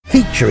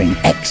featuring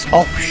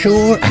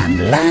ex-offshore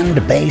and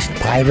land-based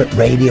pirate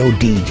radio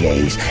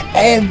DJs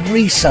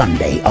every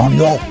Sunday on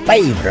your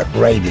favourite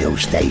radio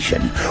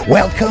station.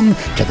 Welcome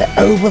to the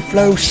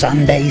Overflow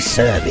Sunday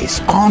service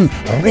on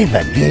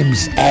River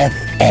Gibbs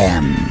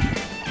FM.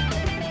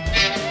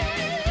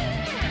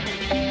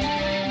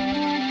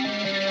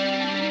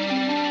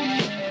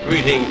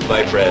 Greetings,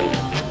 my friends.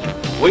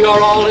 We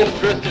are all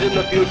interested in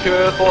the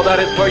future, for that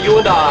is where you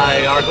and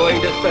I are going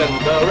to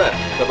spend the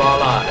rest of our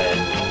lives.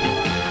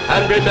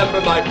 And remember,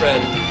 my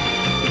friends,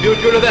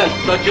 future events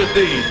such as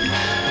these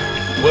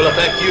will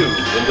affect you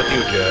in the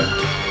future.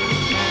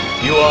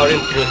 You are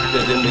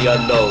interested in the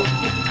unknown,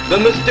 the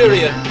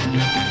mysterious,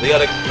 the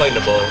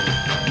unexplainable.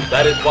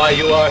 That is why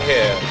you are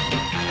here.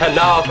 And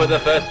now, for the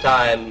first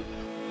time,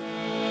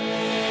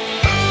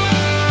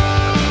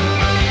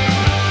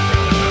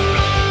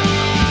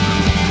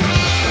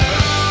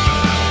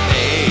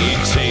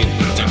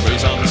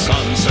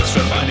 Sunset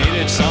Strip, I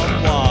needed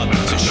someone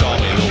to show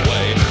me the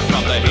way.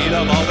 From the heat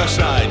of August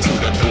night to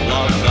the cool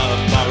of the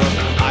borough,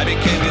 I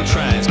became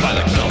entranced by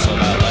the girls of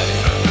LA.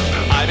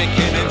 I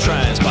became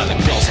entranced by the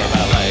girls of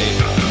LA.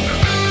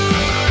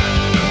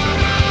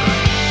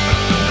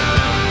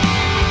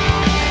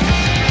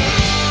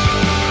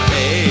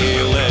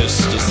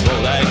 A-listers throw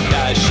that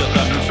cash at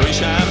them, free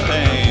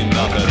champagne,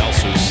 nothing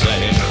else to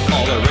say.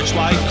 All the rich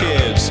white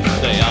kids,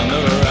 they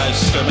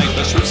underestimate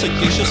the shrewd,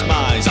 sagacious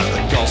minds of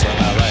the girls of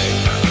LA.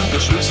 The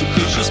shrewd,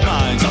 sagacious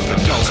minds of the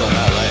girls of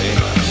LA.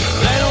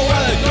 They know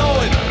where they're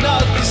going,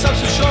 nothing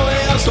stops them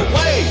showing us the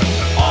way.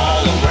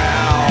 All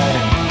around,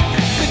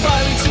 they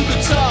climbing to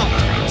the top,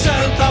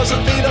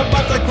 10,000 feet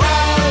above the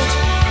ground.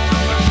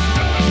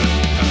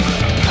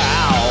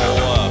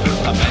 Power,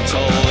 a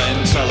mental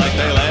intellect,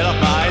 they lit up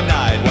my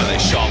night when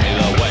they showed me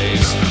the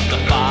ways. The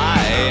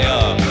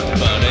fire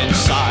burned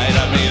inside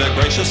of me, the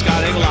gracious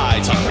guiding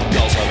lights of the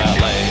girls of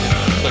LA.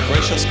 The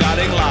gracious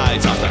guiding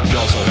lights of the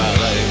girls of LA.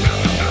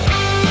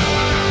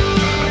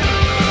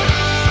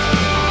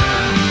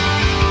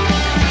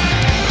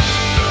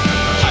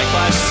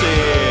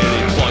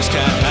 City boys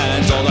can't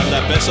handle them,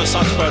 they're business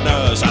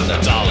entrepreneurs and the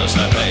dollars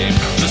they pay.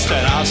 Just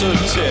 10 hours of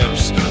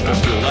tips will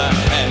fuel their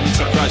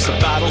enterprise. The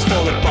battles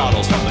for the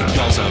bottles from the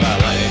girls of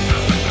LA.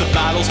 The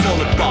battles for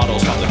the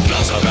bottles from the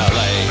girls of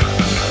LA.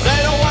 They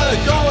know where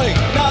they're going,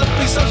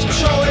 nothing stops them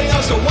showing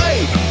us the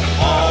way.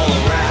 All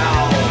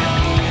around,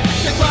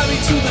 they're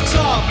climbing to the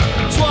top,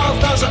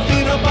 12,000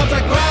 feet above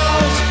the ground.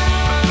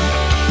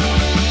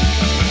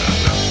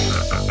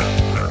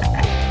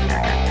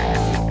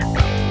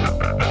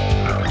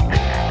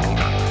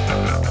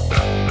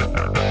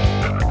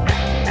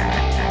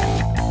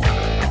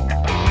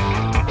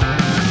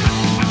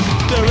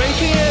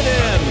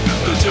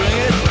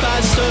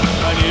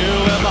 I knew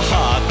in my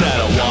heart that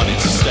I wanted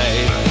to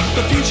stay.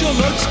 The future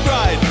looks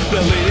bright,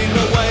 they're leading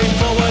the way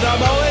forward.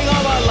 I'm owing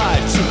all my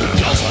life to the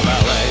girls of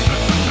LA.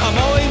 I'm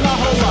owing my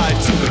whole life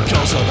to the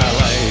girls of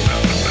LA.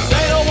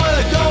 They know where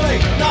they're going,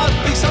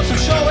 nothing stops them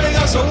showing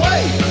us the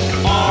way.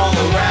 All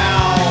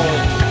around,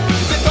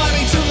 they're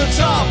climbing to the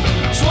top,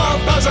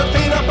 12,000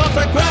 feet above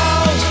the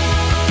ground.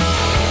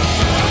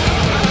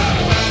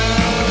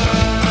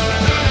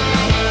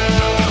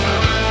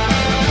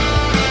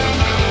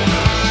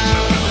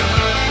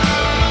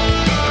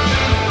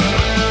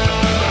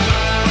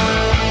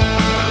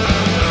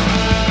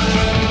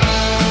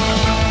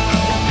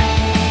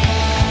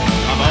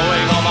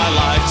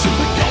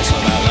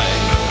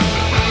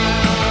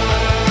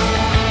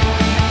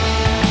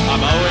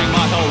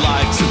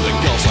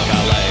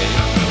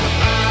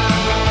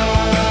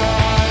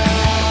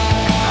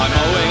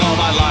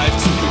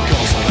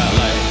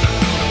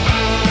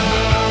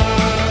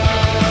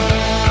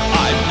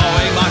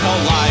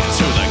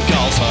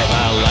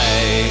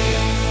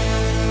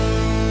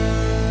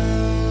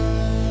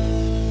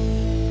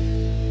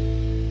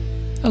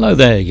 Hello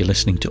there, you're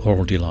listening to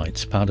Aural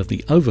Delights, part of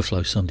the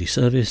Overflow Sunday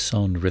service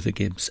on River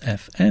Gibbs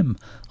FM.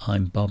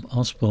 I'm Bob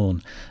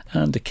Osborne,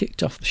 and I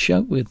kicked off the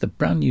show with the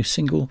brand new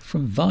single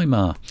from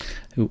Weimar,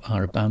 who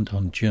are a band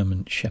on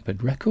German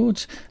Shepherd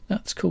Records.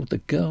 That's called The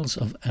Girls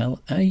of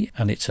LA,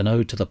 and it's an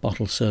ode to the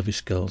bottle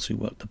service girls who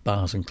work the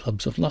bars and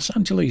clubs of Los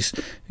Angeles,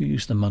 who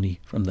use the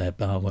money from their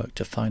bar work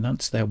to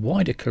finance their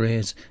wider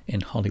careers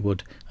in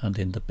Hollywood and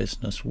in the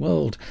business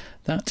world.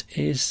 That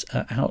is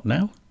out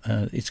now.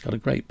 It's got a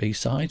great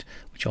B-side,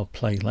 which I'll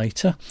play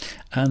later,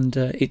 and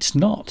it's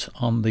not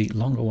on the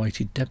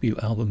long-awaited debut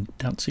album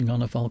Dancing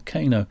on a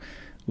Volcano,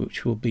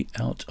 which will be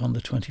out on the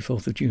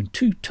 24th of June.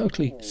 Two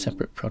totally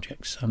separate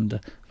projects,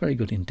 and very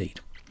good indeed.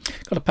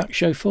 Got a packed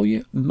show for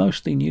you,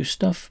 mostly new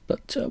stuff,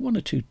 but one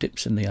or two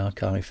dips in the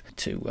archive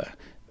to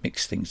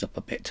mix things up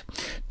a bit.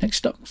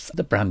 Next up,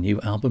 the brand new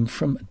album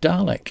from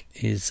Dalek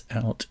is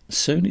out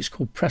soon. It's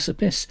called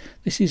Precipice.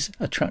 This is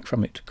a track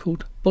from it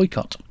called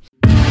Boycott.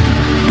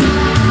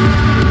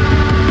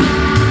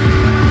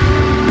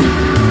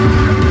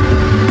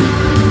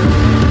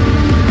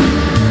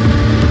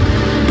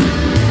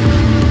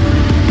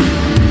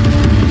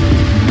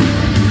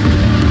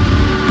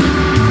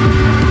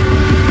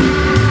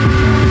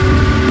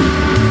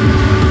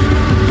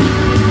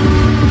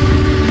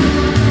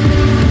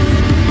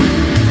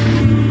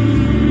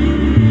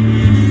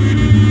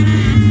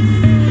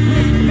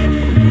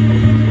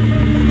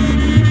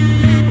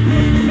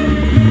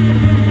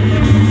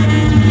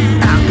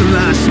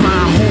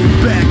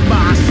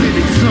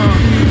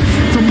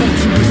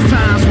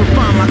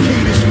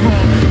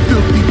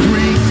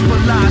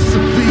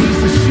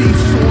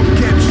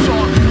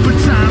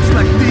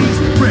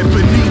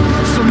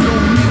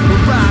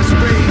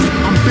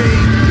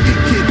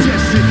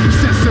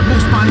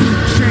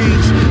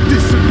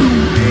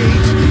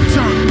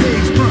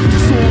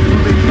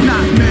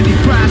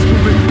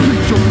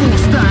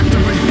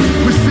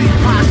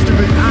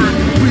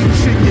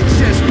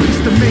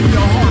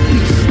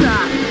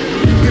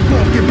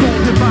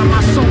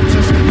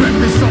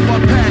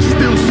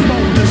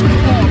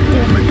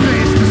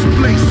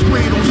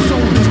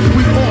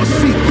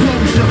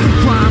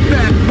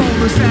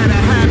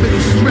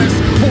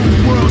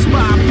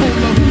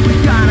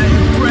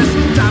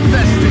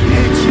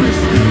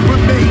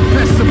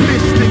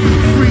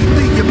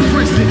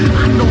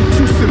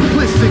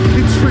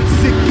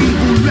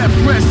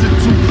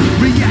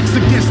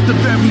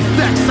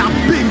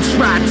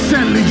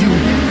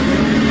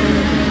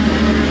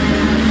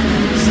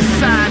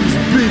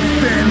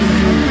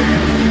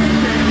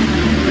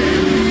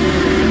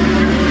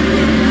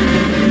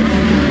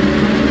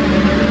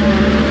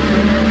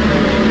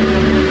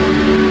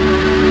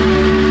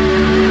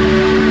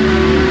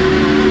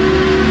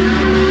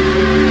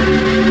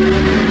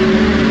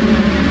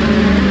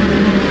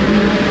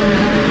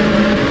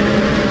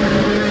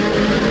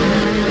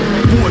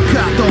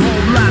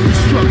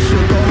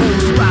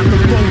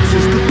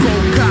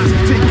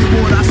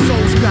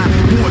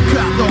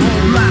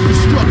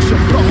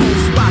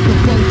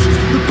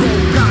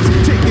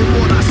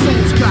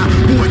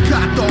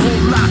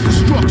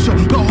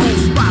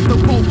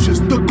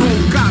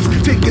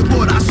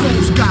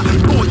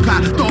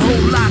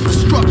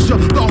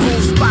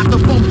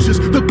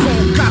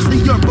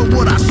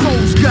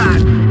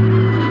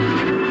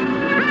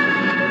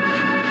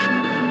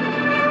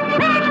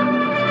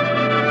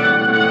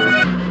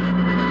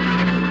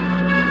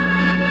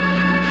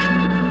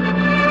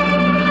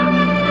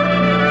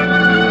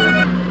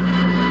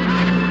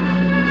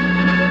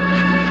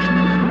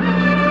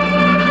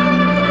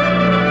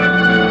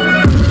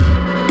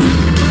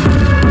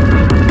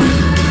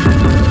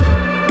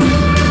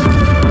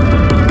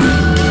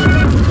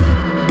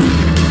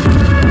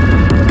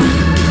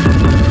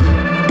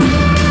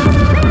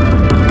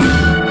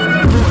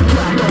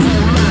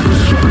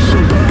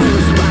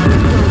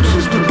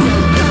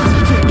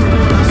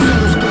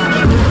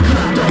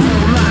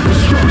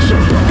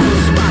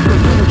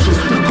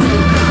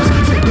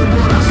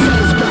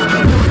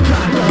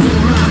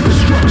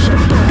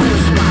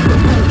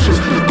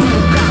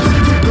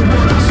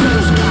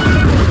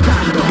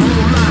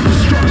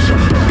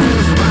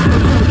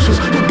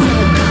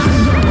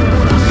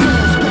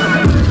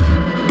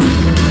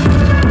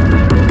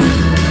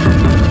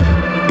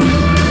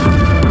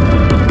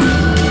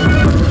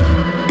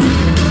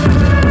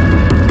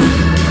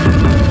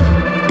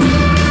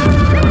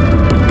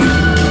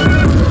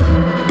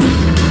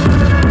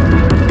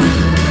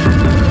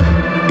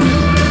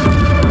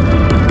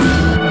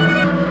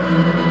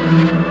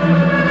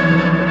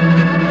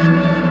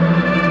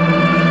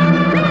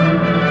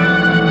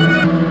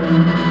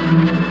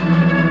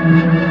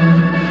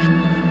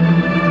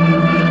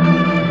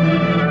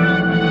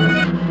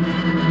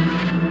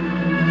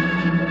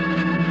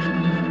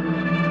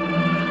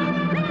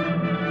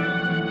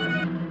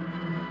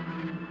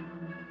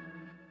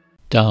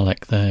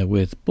 Dalek there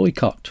with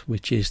Boycott,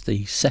 which is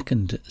the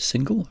second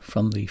single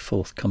from the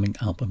forthcoming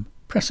album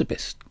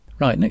Precipice.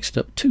 Right, next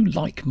up, two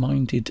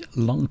like-minded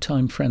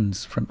long-time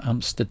friends from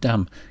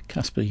Amsterdam,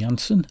 Casper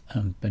Janssen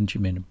and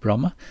Benjamin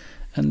Brommer,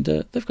 and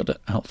they've got an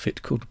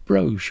outfit called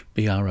Broj,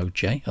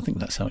 B-R-O-J, I think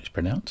that's how it's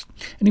pronounced.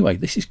 Anyway,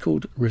 this is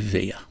called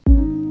Revere.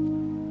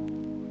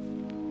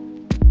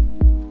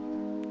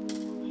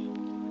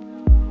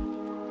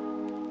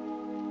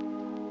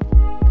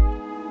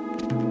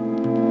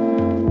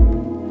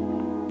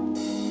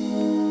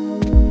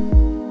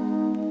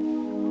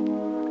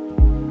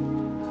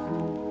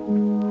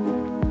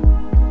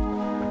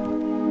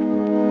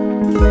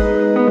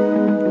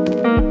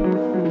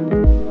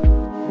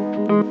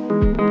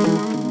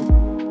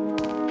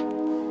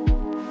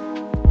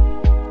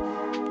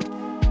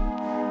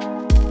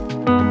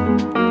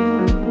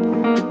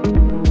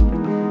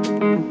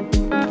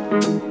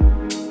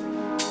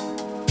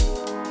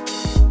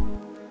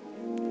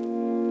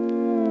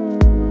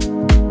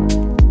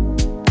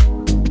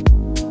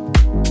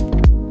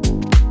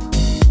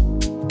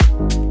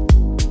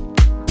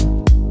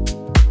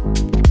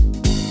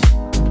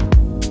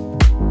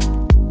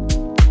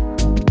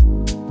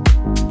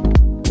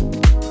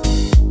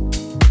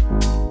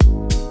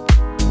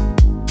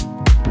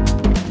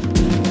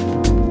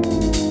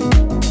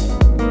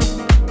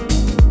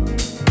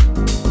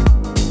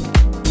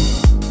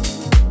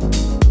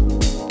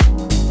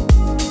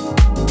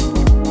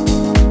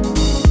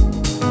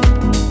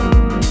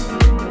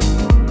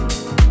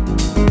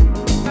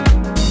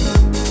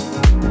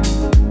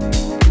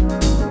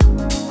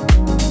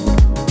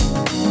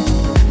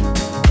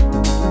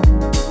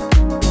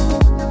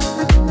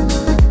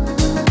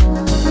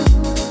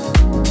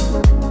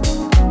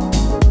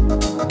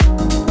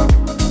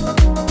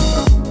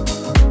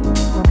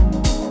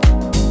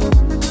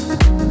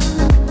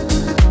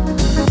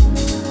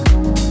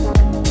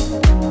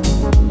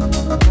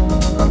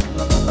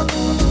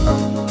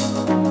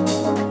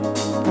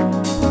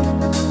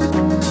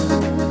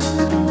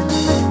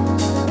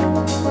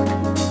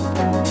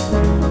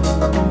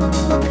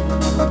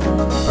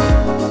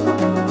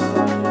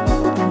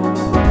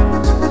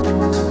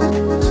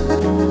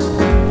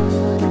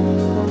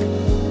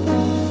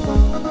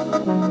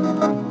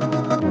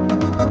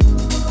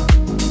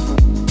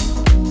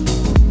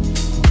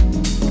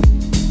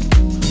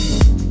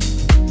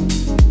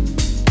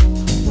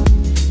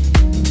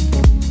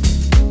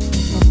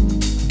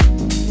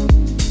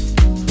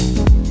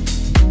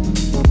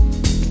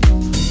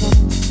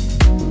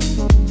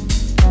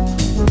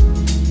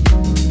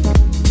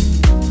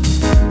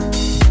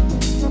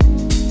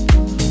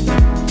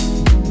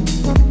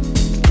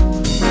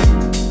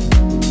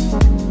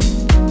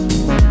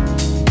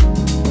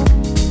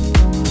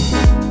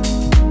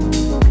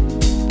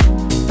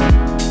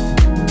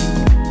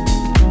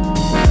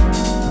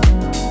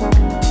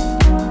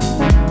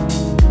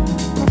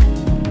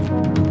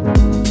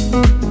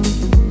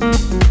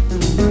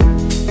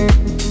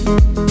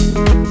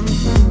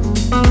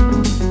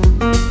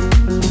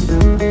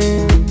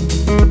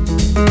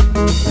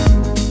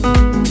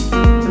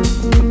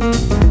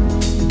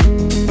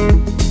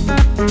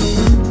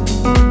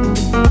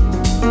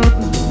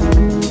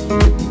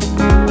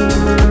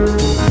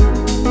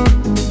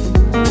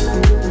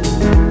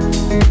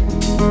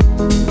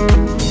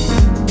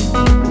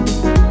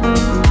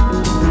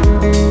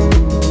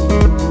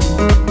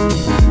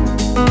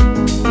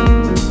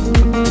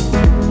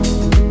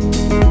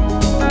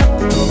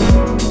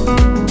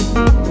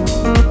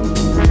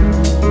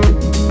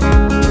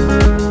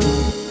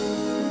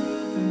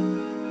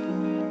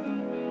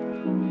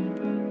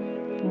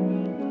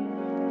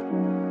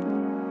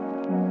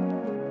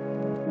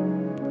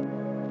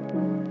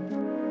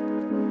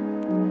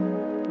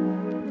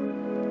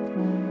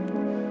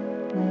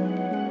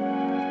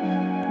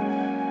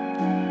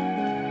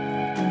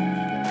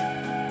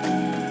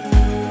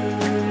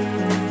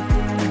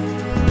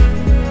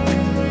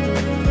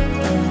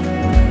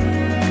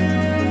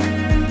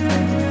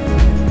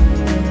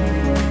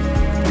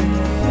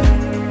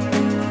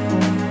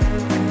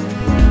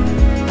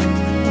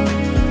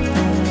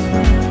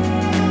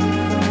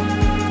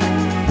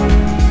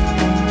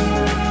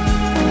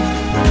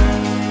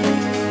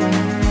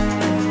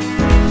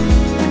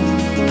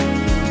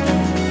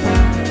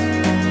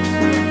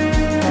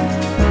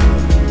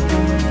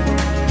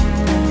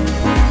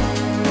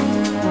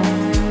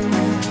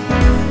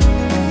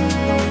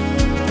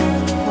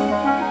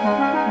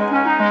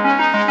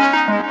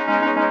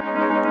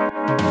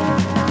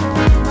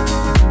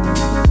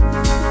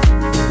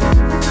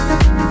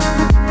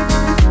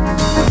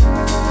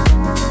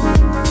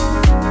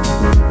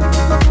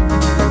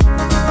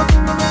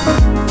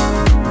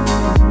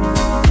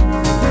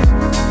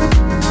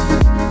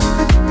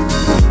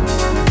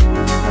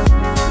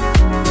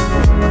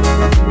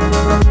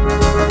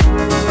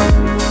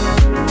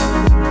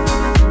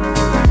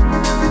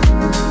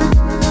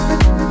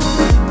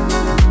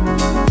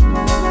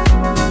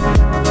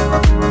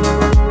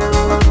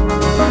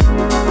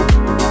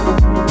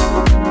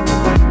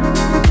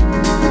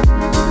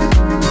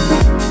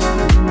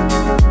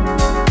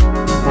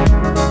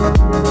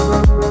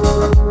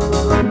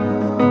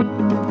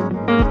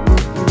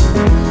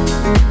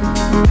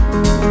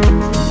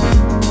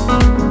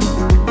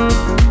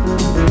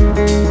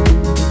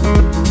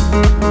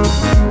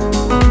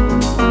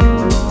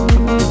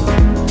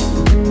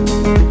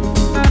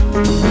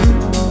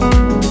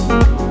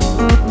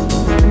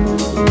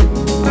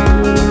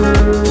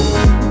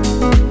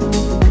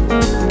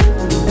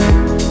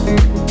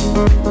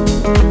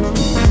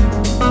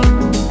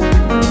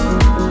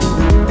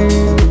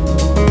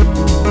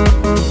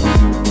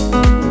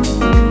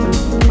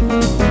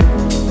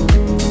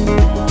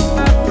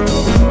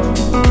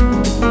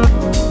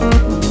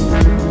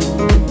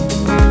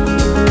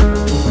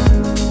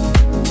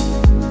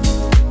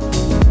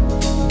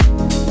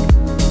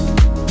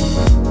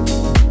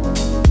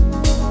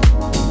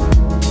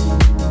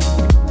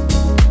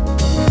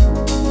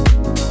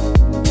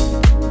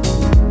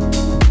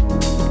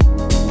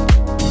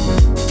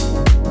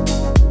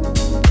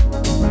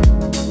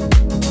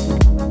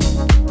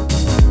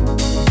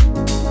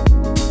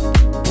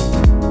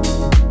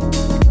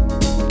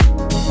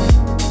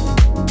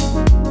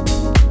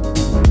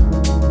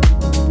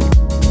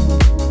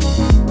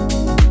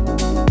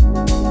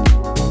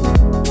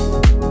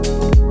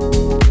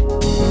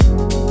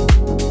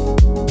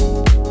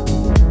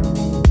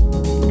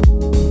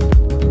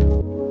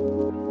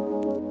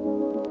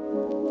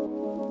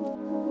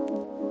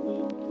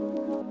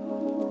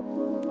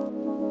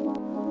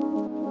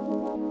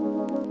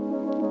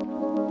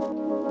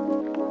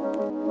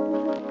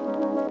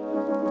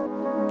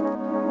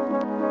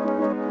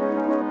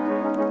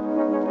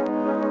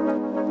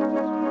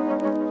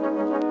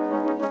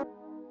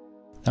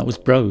 That was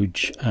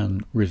Broge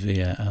and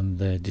Revere, and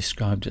they're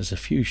described as a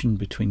fusion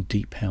between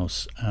deep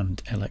house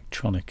and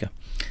electronica.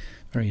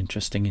 Very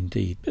interesting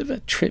indeed. Bit of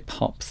a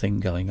trip-hop thing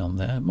going on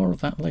there. More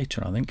of that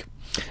later, I think.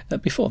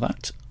 Before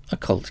that, a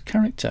cult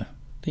character,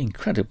 the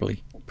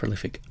incredibly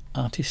prolific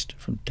artist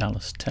from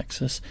Dallas,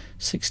 Texas.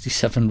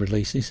 67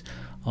 releases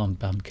on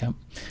Bandcamp.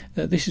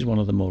 This is one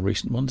of the more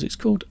recent ones. It's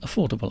called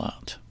Affordable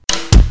Art.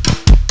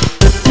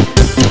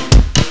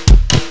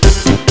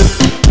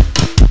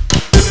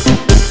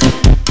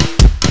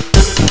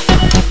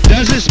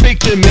 Does it speak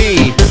to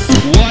me?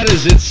 What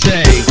does it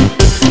say?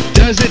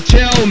 Does it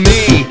tell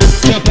me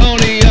to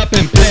pony up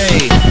and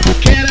pay?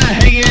 Can I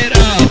hang it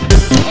up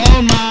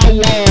on my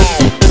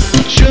wall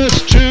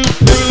just to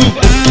prove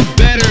I'm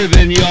better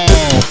than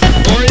y'all?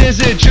 Or is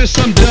it just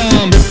some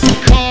dumb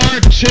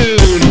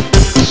cartoon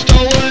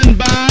stolen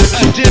by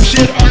a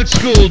dipshit art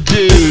school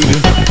dude,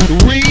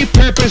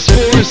 repurposed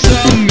for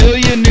some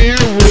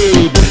millionaire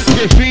rube,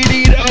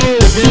 graffitied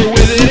over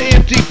with an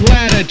empty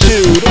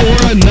platitude or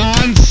a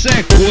non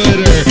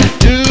sequitur?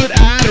 Dude,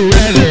 I'd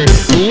rather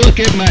look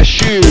at my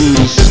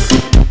shoes.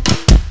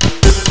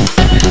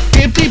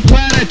 Empty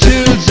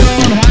platitudes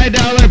on high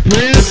dollar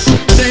prints,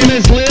 same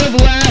as live,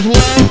 laugh,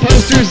 love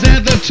posters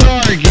at the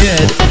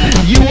Target.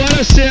 You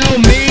wanna sell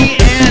me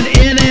an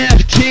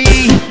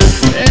NFT?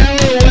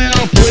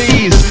 LOL,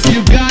 please,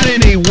 you got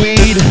any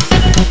weed?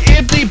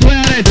 Empty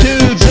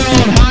platitudes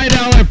on high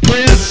dollar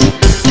prints,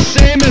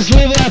 same as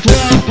live, laugh,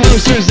 love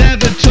posters at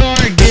the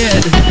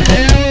Target.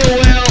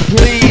 LOL,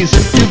 please,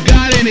 you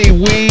got any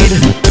weed?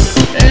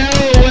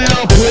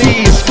 LOL,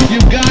 please, you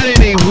got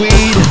any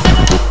weed?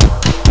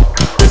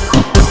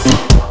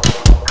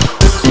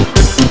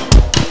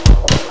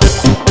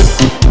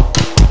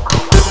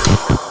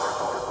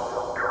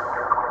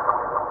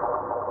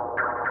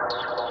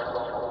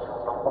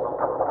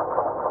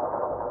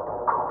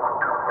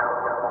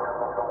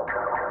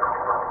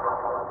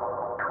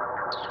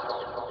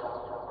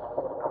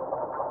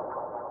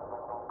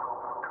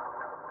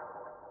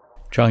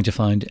 Trying to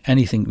find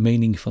anything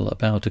meaningful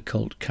about a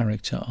cult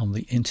character on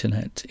the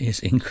internet is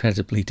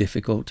incredibly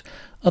difficult,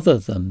 other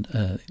than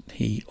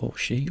he or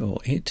she or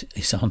it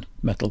is on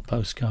Metal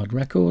Postcard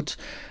Records,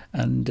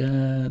 and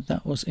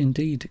that was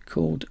indeed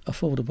called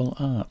Affordable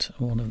Art,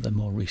 one of the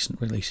more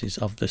recent releases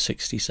of the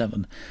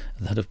 67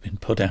 that have been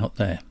put out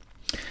there.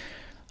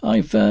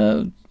 I've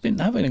been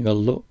having a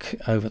look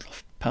over the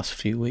past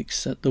few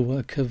weeks at the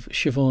work of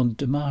Siobhan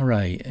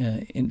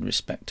Desmarais in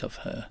respect of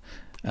her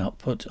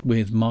output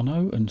with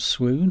Mono and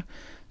Swoon,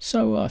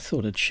 so I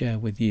thought I'd share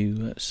with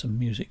you some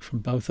music from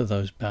both of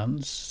those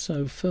bands.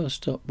 So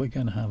first up we're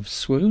going to have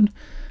Swoon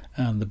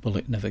and The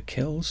Bullet Never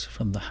Kills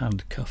from the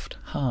Handcuffed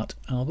Heart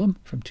album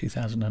from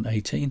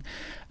 2018,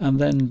 and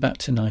then back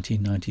to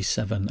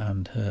 1997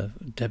 and her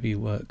debut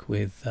work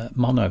with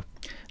Mono,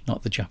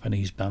 not the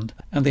Japanese band,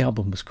 and the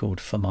album was called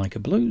Formica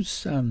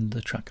Blues, and the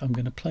track I'm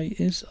going to play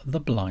is The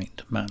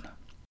Blind Man.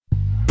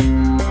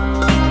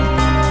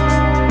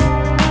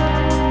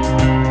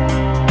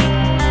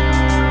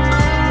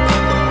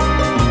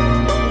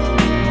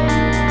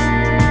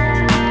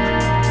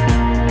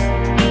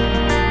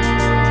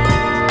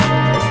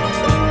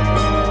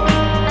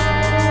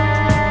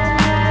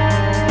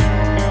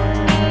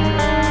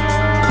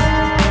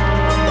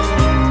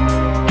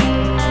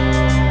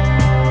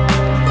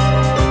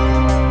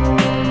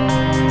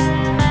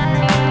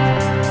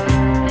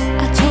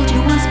 I told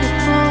you once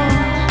before,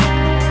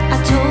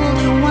 I told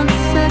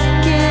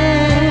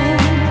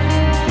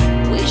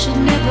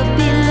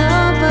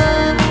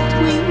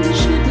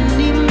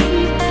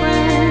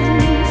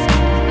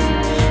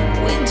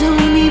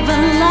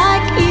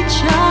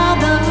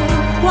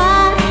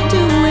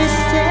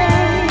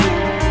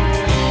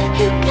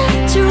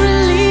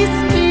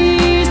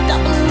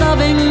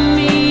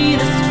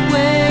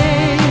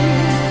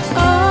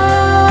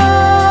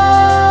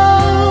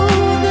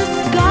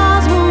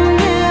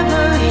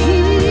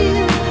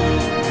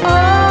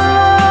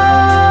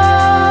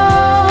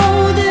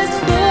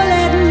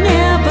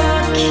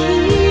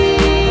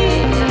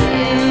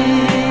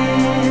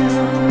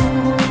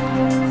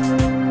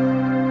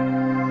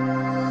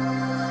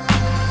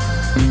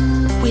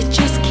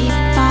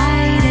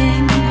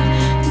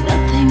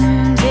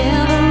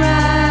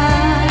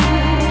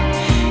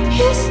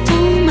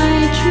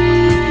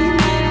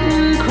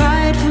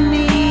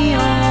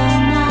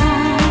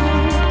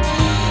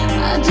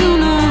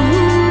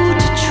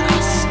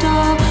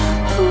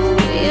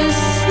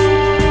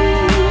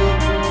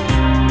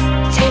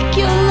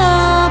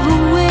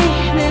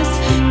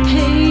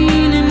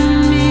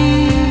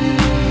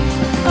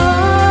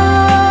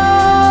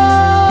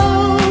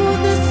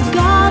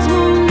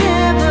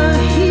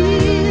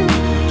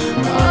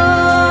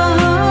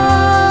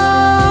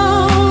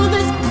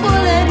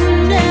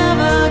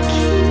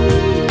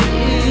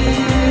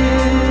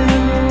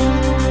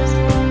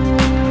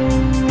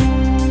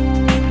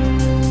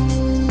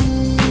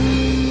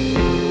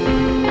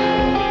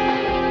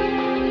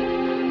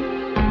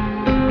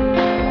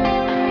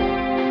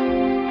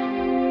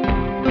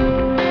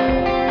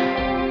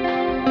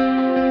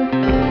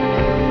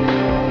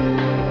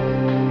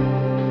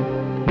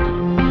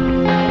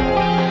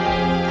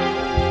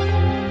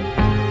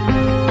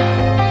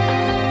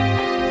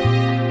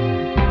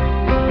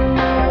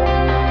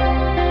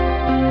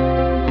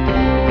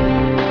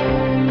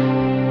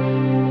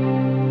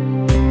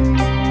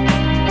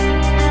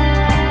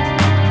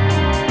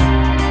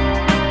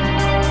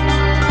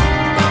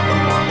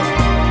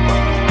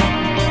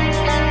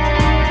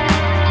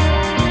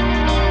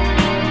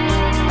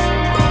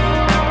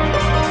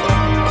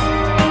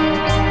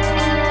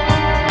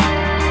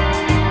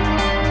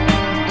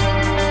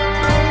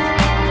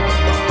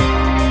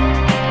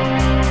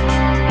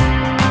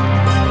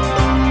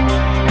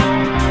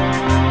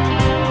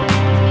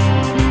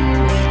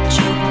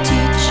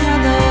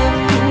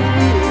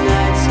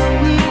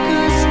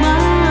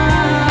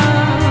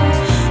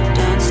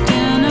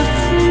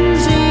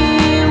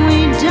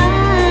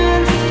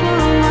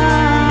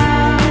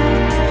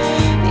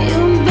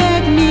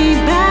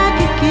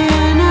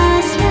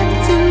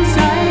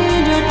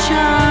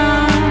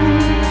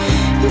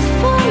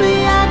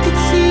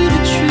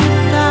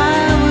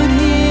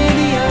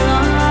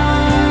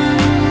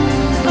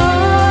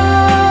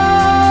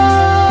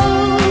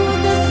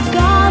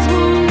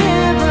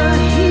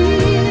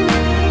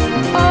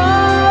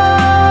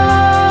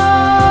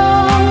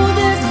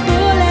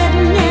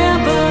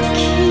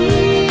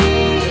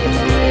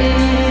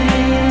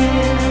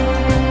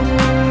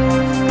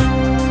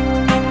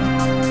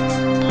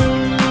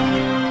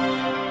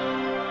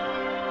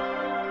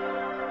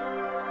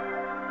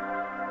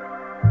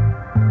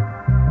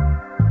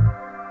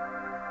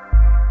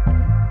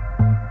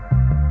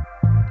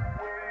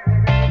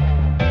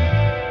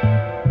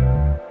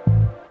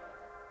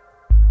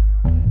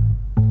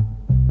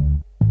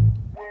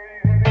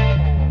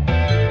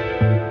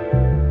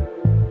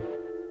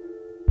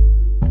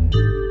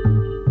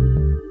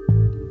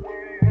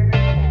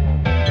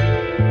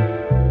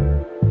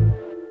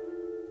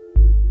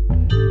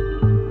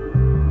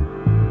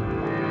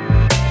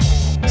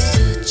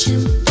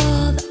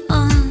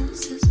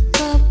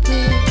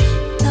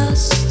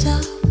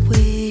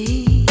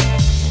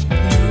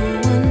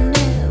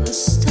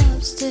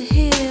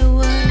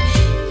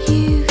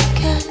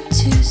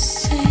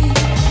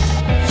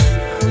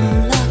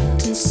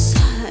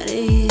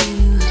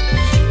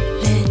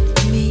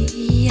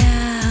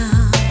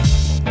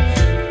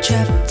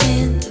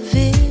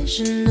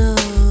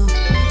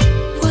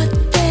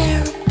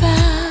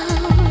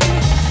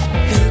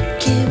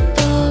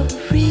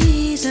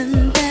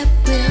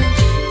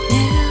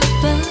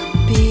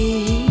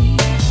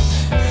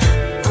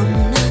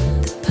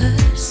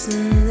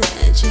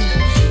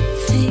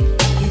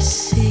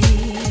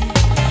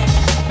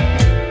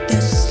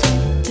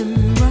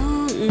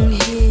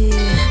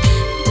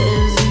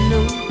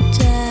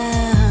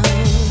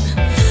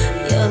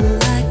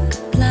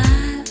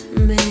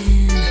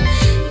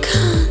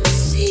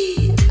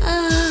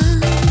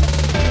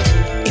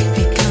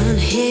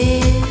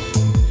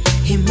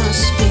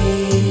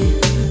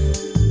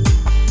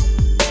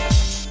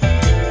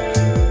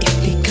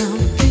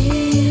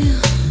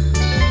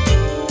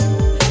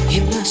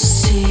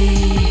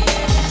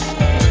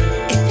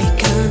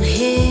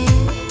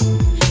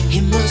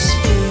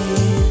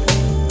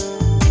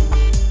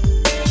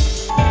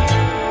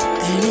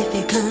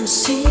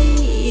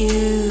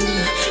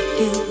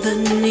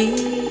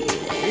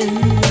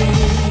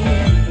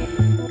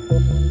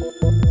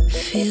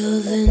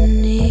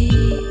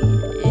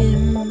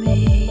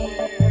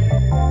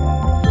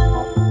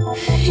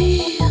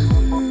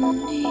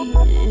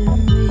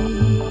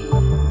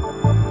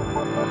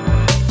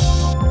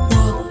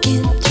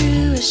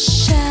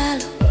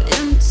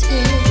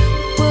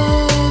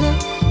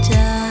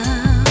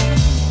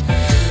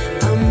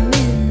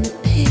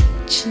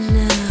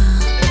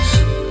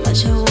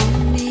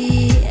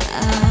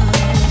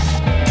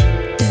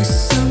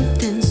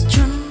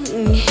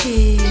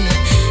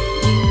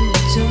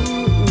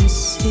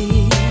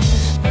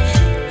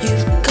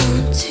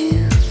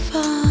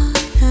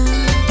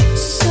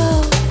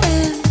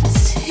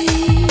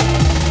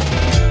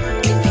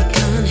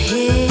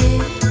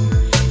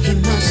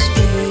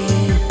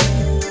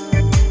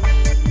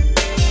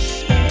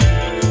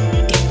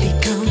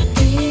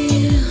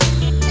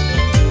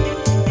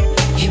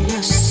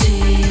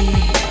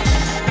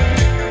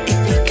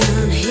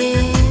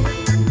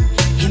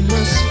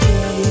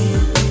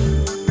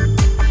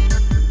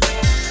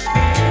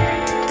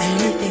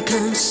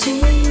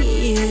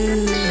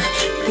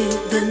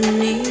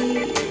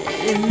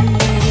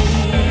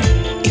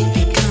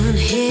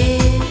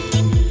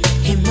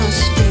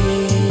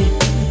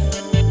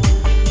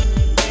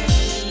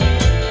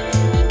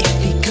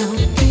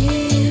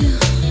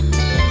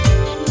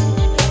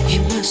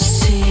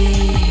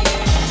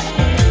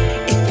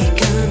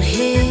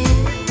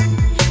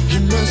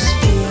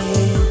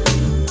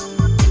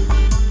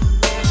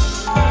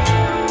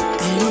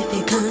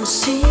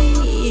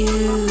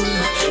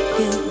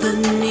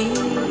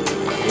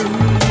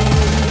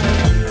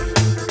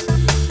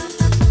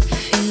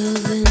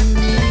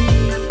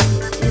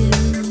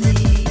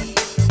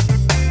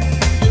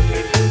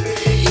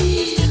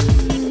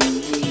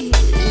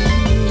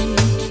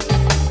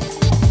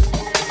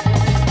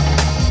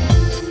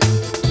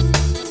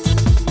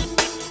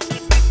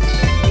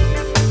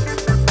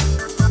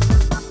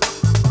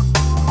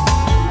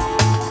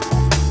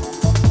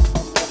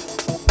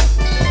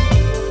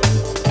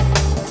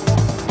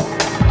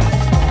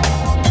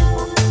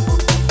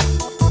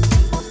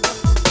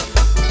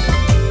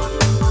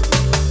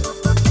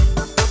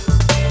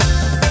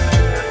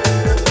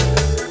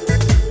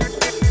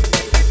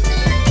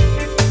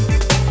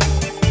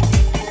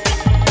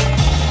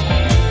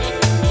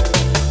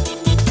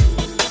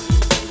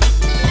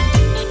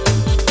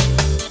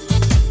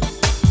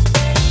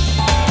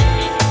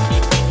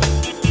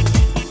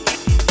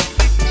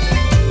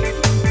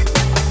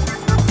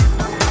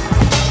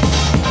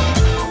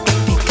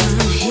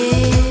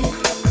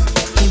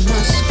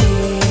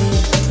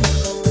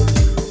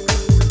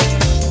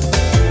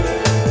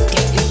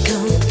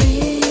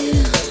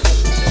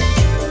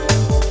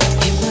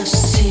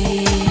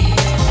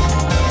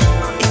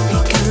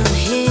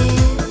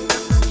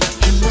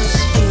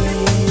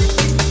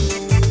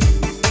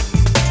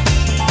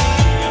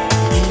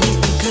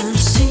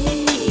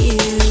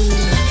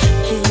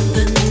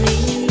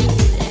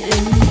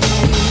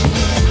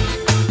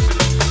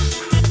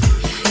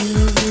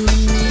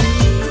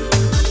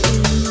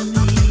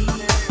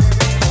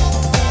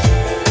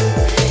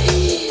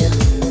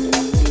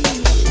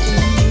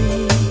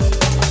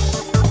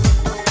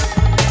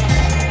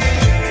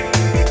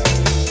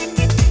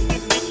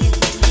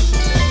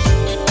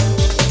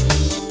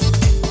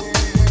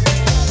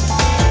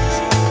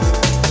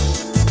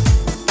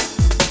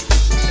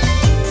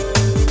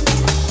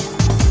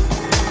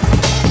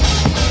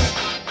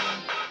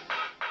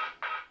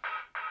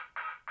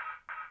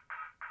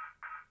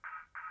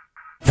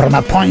From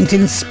a point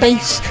in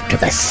space to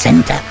the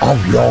centre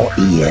of your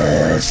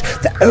ears,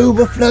 the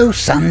Overflow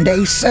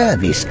Sunday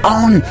service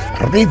on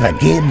River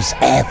Gibbs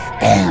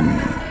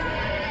FM.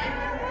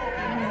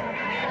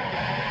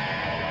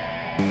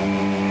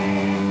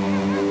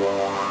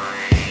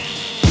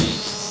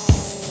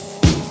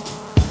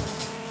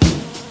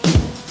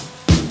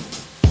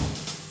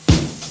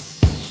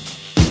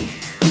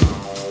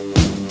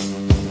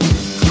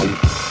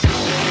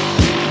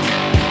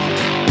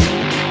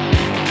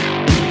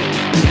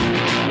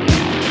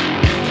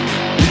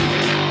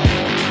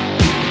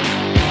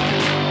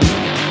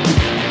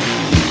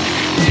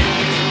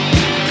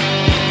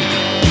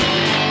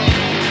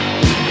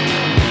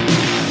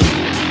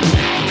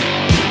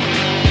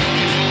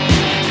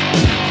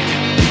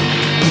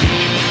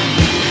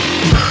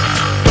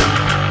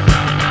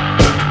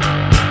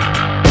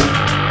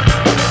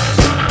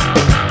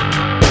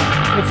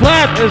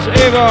 Is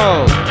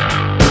evil.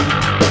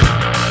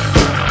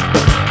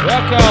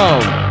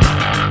 Welcome,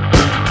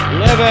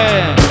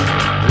 living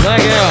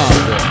legend.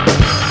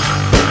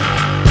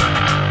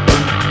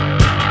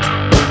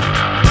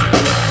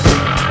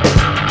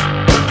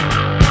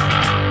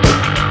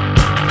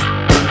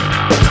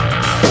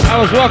 I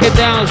was walking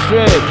down the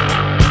street.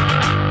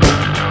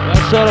 I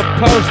saw the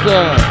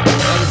poster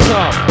at the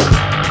top.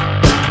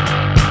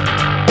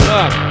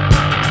 Look.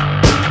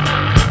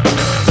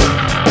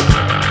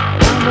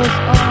 That was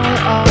all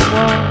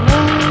I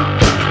wanted.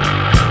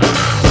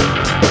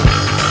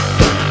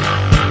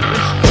 The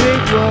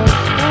street was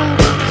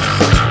nice.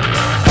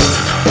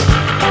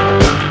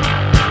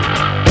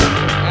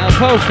 And a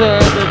poster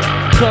at the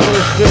top of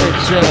the street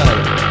said,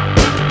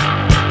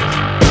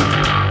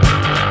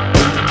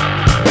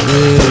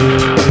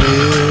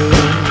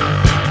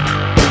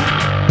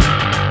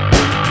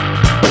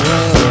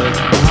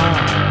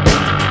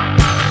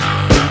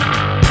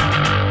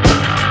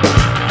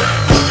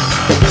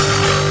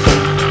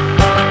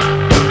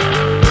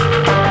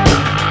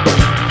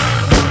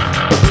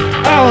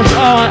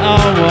 only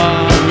on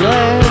one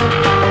leg.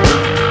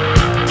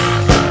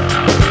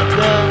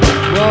 The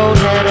road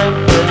hadn't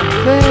been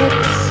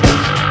fixed.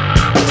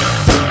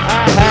 I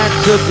had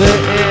to be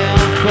in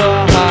for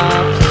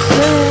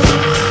 5:30.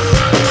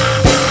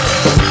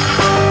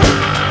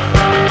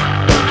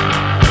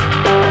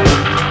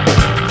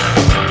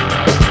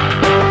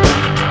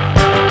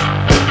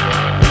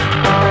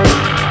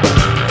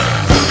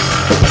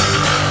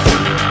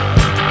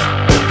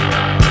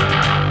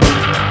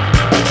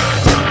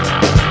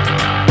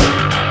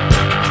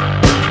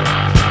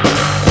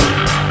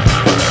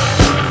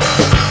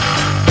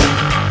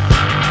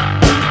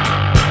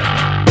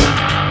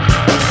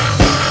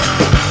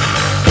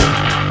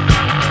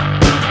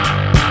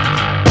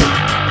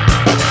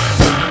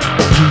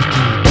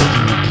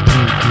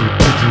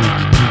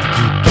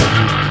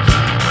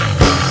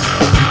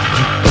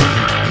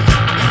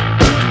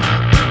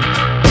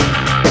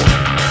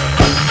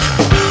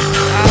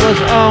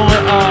 Only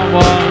on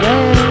one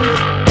leg.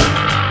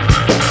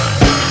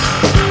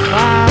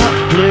 My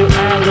blue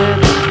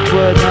eyelids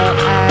were not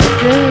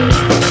ideal.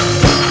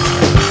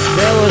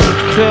 There was a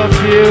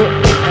curfew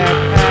at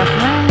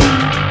 9:30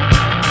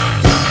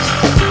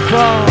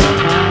 for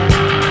my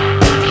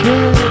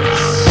kids.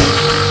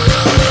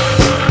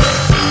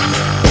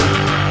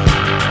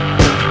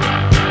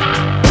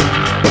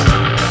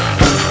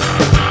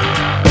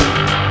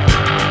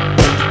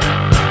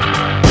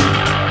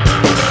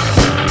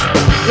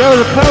 There was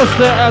a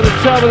poster at the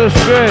top of the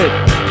street,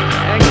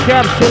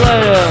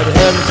 encapsulated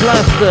in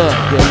plastic.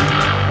 It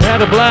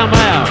had a blow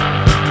out.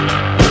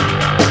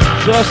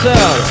 So I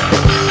said,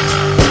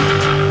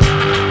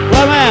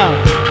 blow out.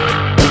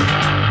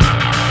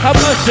 Have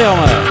mercy on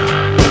me.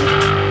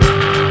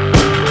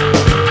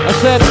 I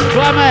said,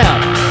 blow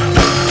out.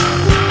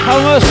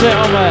 Have mercy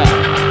on me.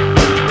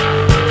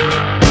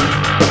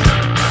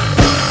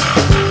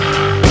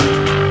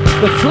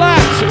 The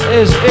flat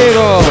is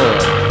eagle.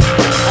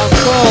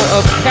 Full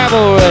of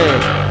cavalry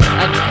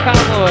and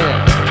cavalry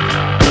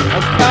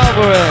and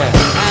cavalry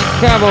and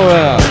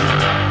cavalry.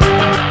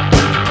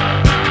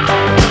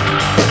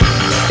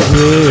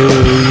 Do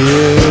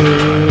you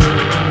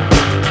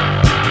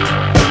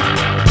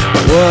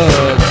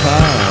work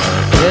hard?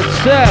 It's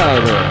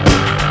Saturday.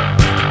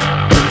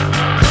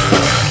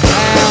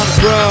 And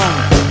from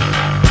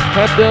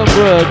Hebden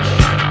Bridge,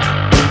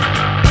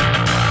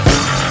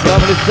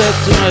 somebody said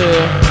to me,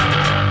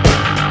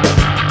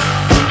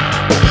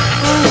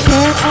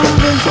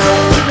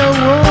 understand the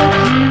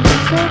word you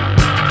said.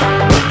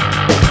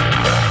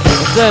 I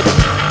said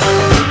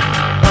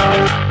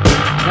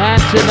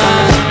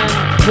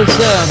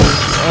 99%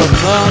 of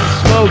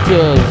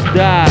non-smokers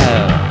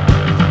die.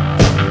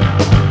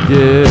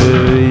 Do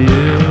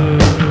you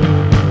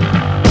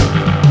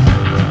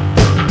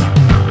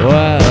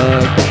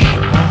work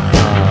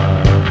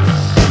hard?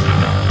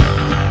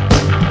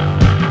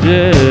 Do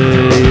you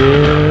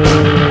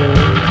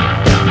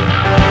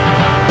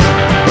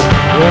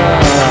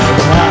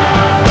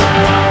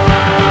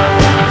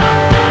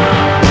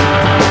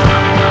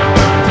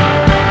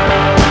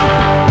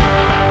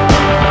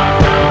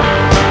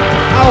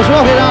I was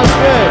walking down the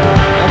street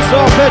and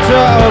saw a picture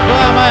of a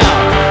blow out.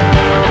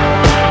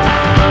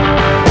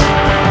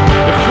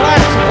 The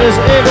flat is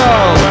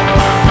eagle.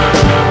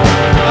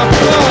 A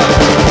full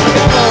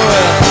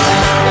cavalry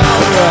and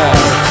cavalry.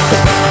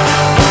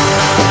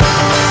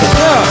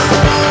 So,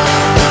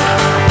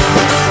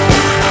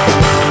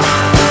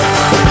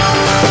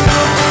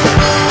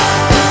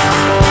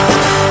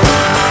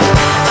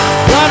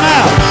 blow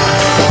out.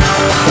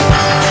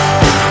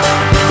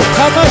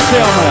 Have mercy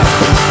on me.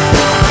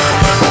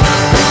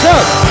 So,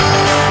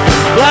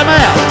 blow me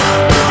out.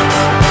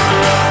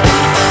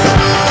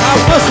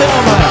 Have mercy on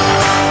me.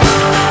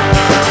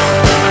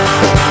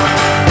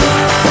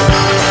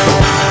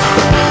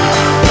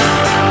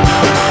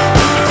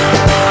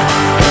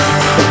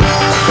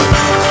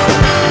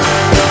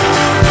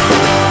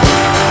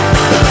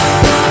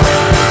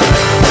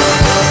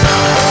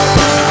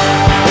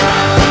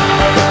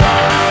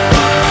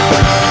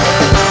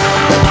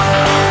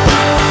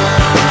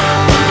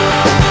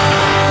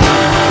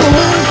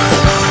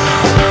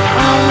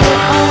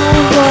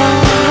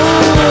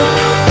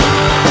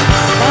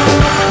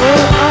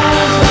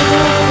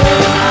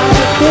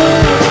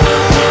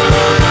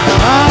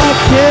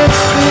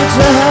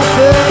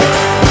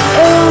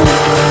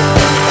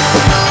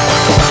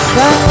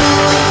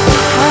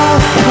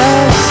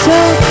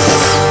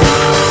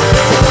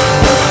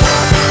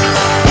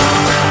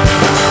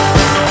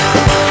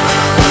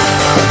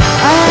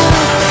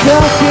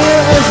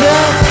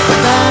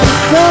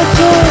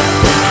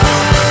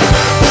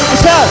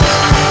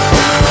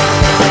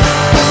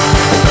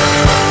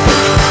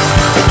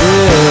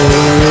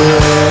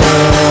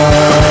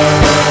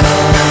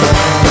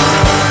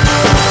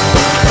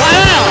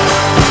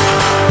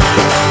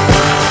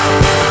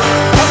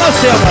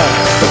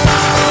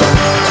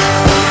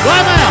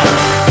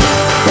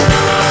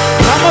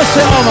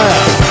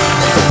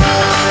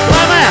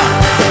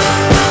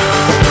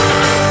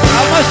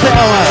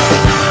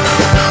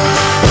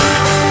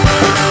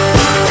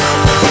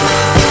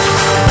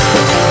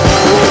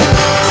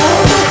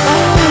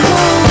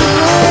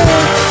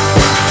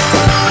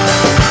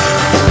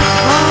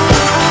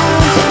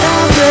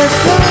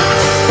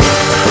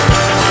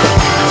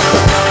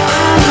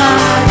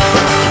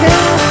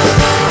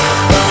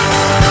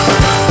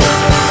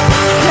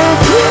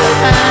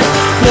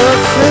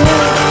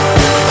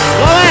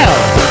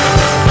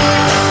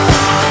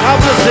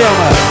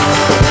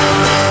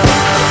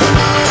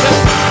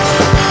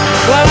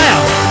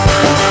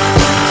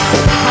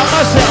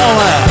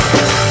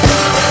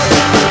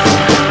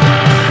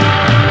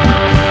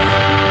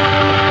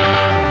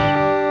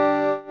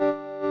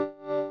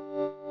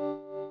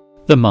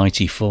 The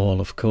Mighty Fall,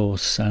 of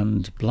course,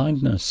 and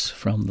Blindness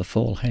from the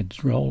Fall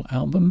Heads Roll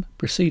album.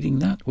 Preceding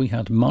that, we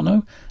had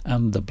Mono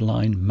and The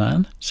Blind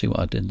Man, see what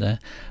I did there,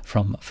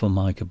 from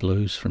Formica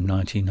Blues from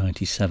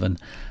 1997,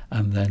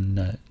 and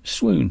then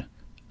Swoon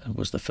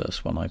was the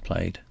first one I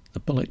played.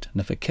 The Bullet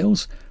Never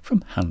Kills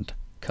from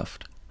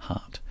Handcuffed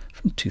Heart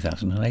from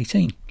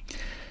 2018.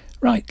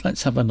 Right,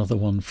 let's have another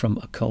one from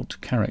Occult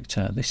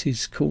Character. This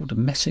is called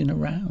Messing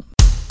Around.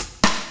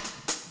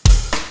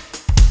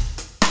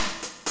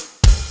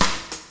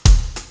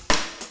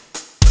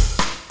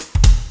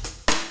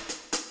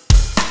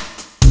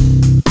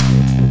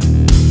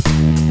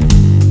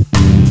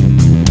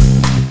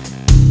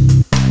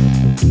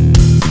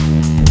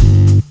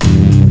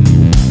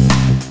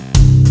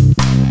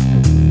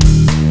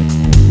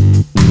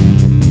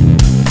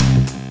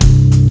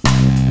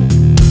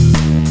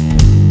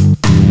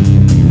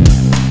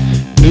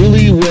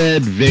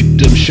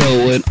 Victim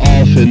showing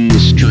off in the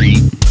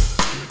street.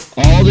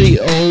 All the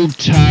old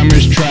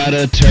timers try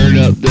to turn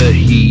up the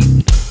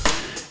heat.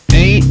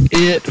 Ain't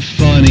it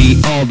funny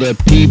all the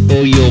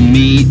people you'll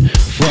meet,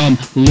 from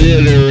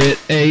literate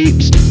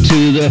apes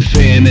to the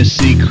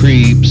fantasy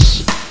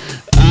creeps.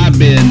 I've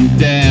been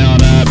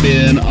down, I've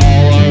been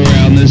all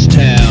around this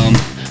town.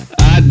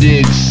 I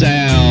dig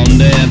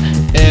sound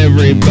and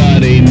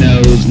everybody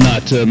knows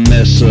not to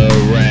mess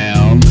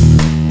around.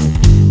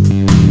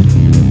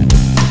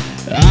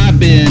 I've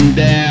been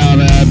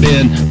down, I've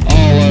been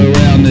all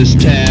around this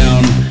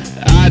town.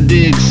 I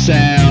dig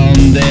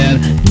sound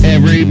and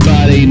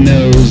everybody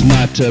knows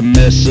not to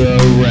mess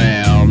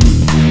around.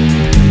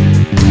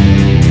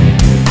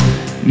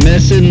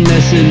 Messin',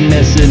 messin',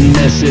 messin',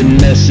 messin',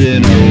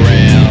 messin'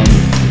 around.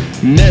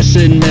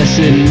 Messin',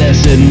 messin',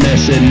 messin',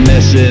 messin',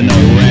 messin'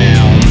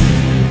 around.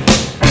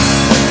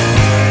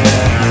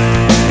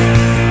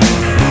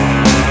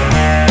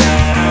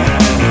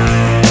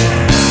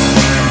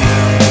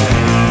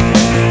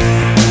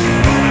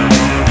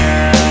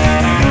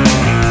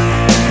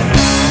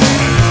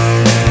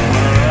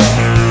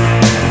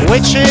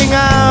 Witching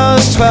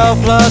hours,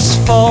 12 plus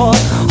 4,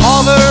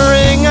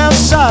 hovering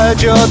outside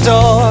your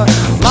door.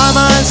 My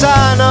mind's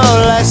eye, no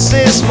less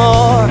is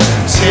more.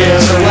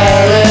 Tears are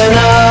welling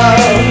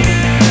up,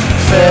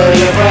 fill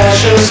your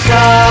precious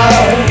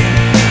cup.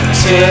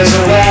 Tears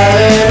are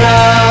welling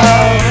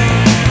up.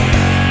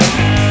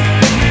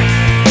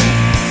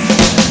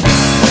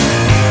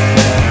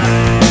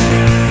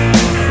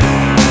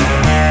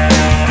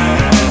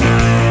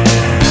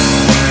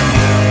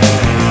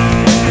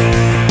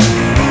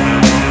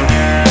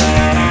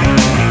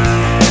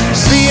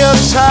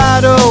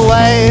 Tidal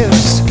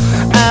waves,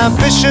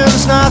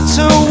 ambitions not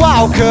to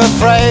walk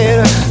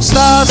afraid.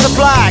 Stars are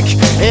black,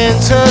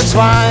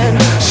 intertwined,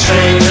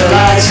 stranger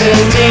lights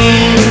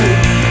indeed.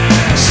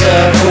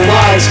 Circle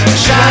white,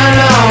 shine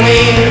on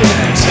me,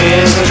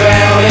 tears are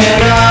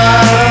drowning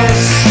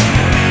us.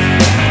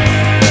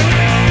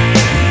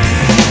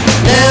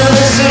 Never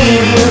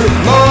deceive you,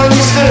 more than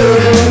you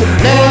still do.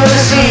 Never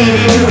deceive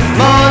you,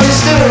 more than you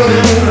still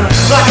do.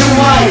 Black and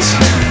white,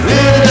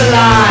 living a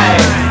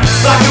lie.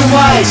 Black and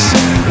white,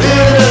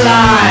 living a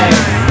lie.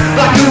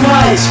 Black and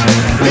white,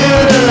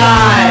 living a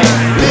lie.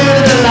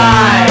 Living a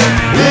lie.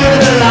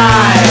 Living a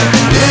lie.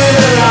 Living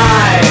a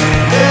lie.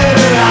 Living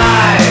a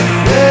lie.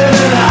 Living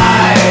a lie. Living a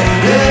lie.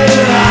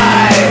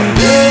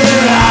 Living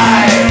a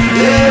lie.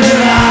 Living a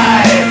lie.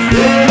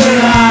 Living a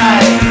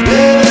lie.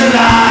 Living a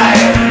lie.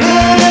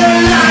 Living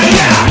a lie.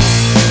 Yeah.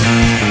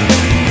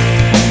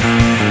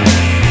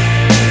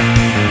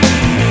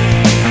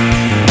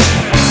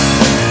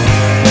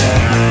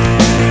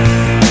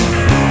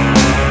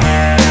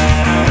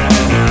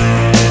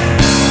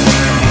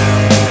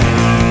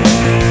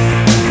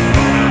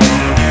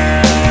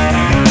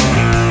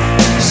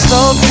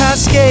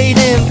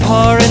 Cascading,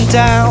 pouring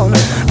down,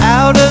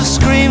 out of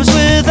screams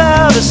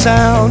without a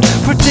sound.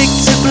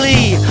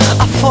 Predictably,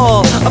 I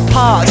fall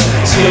apart.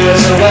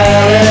 Tears are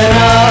welling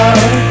up,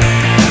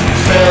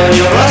 fill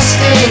your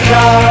rusty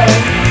car.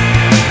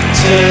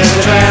 Tears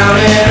are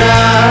drowning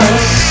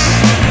us.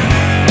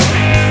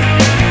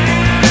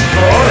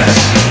 Chorus.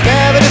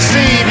 Never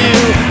deceive you,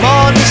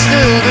 more than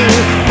still do.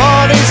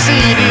 More than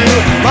deceive you,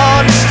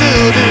 more than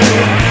still do.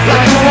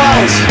 Black and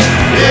white,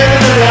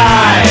 living a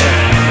lie.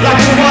 Black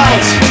and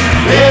white,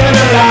 living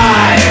a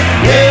lie,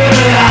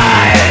 living a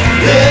lie,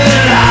 living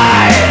a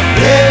lie,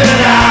 living a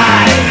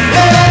lie,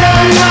 living a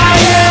lie,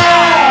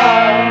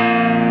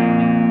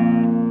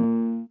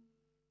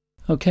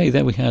 yeah! Okay,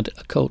 there we had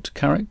Occult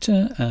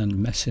Character and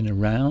Messing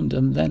Around,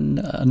 and then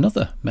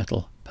another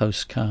metal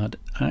postcard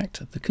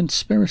act, The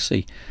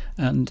Conspiracy,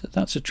 and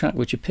that's a track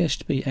which appears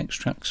to be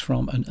extracts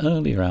from an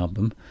earlier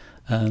album.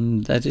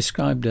 And they're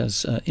described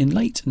as, in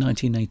late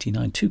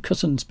 1989, two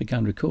cousins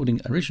began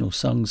recording original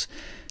songs.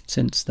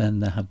 Since then,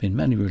 there have been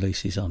many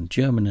releases on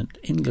German and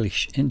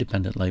English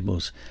independent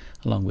labels,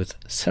 along with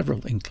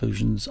several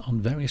inclusions on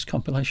various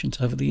compilations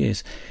over the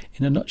years.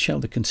 In a nutshell,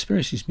 The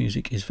Conspiracy's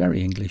music is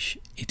very English.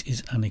 It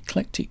is an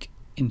eclectic,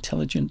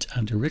 intelligent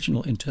and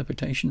original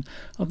interpretation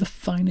of the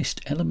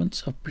finest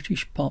elements of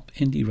British pop,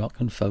 indie rock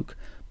and folk,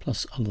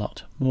 plus a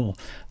lot more.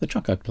 The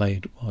track I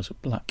played was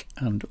Black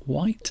and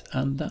White,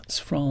 and that's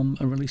from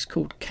a release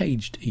called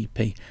Caged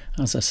EP,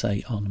 as I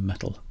say, on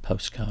Metal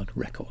Postcard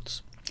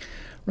Records.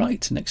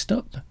 Right, next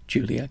up,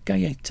 Julia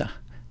Gaeta.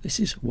 This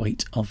is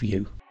Weight of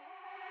You.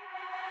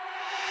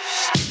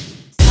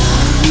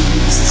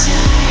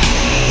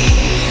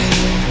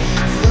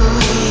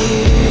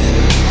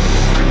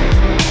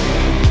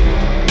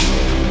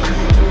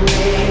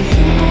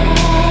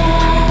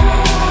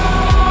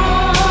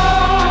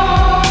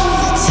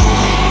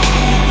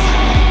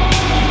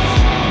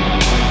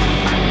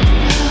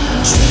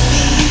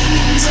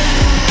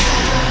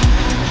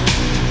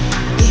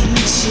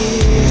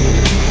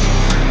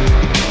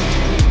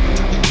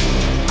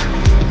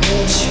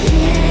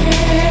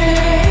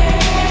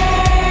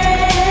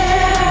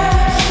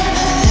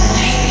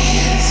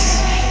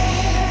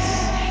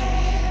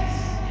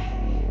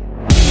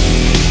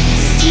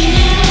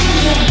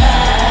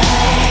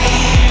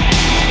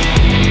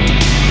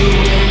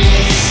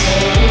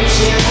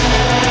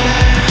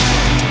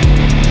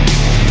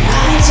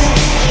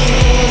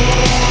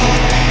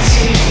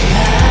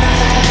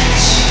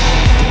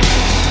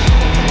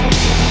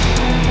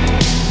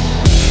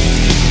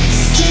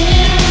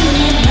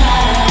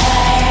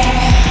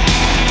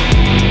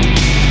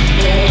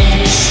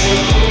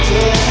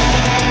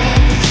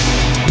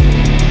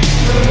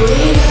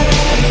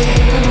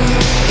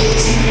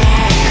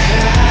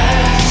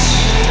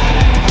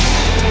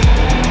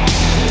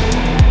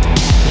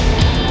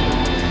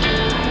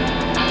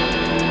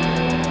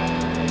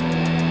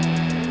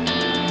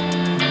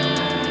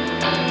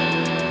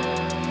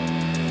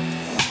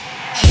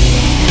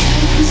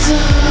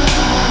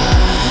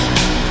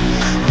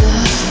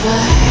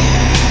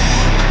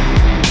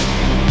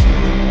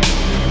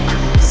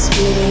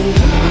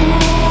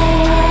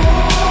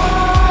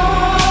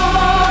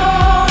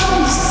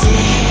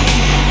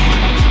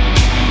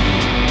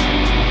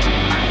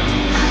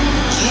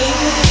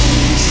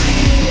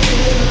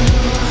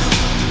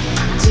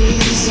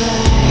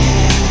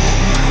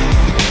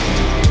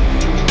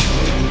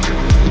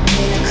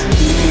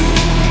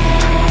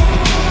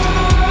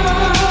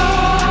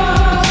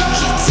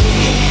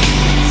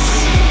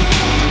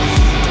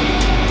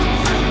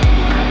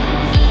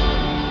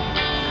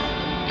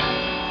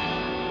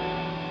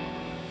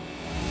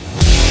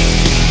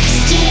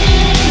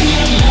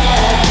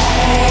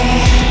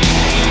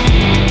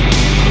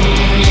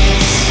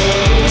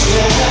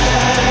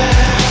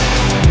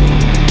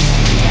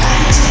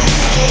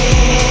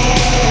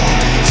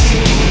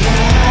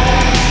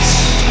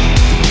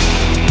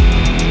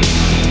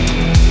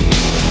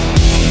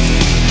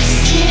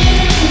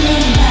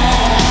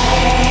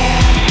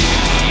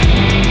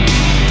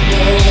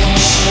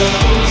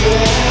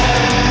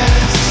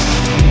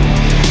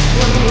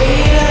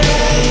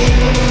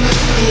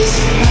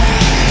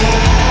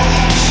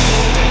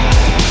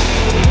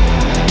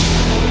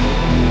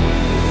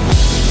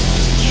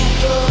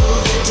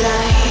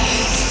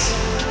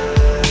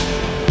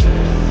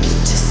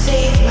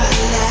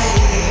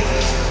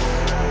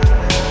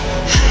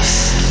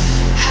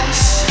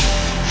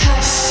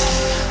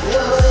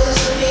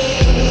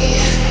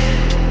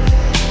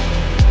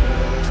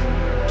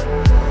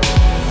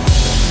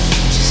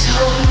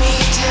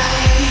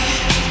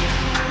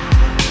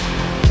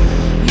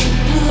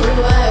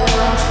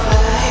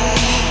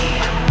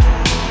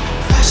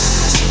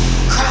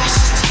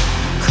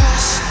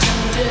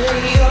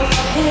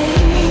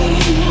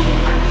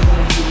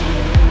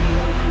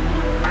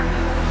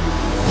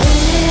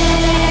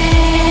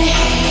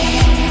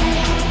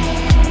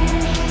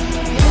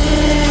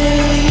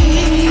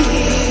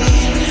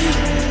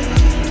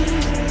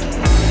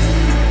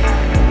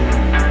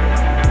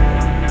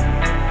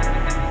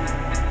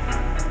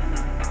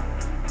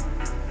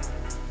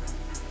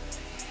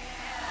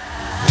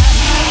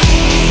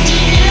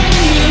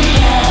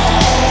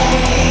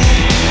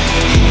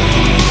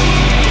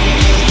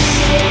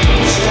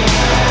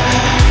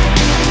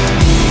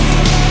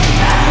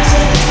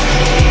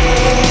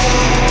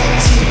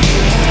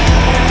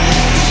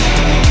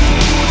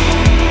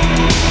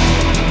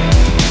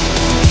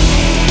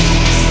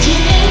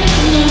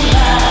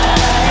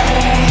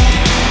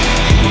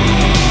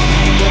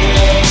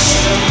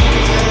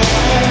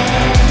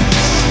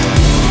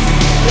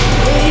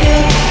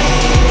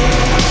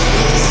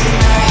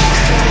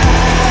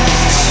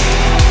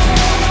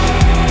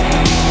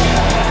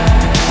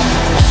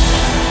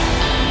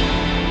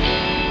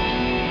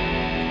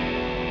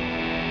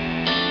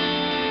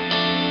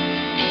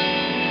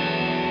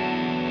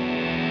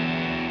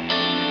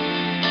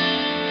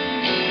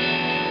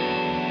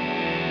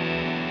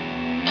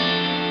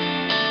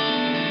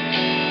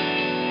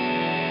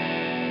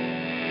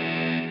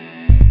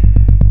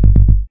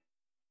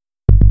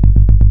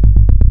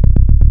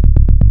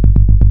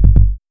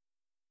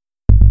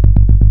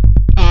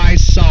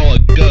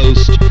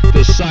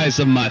 size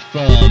of my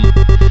thumb.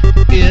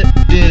 It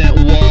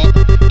didn't want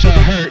to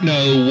hurt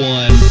no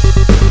one.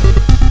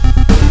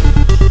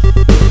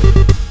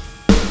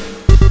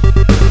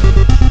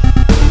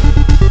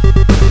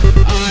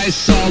 I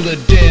saw the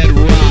dead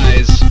rise.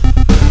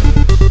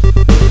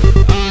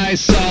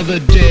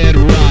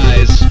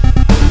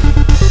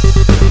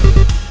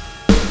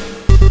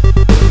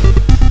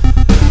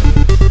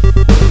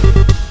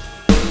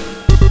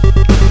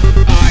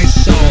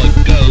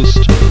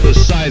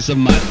 size of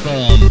my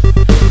thumb.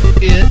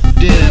 It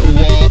didn't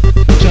walk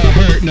to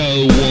hurt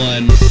no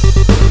one.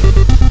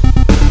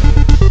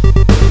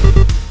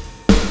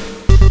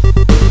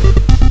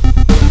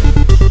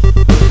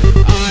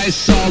 I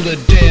saw the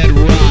dead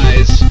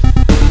rise.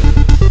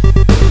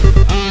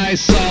 I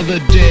saw the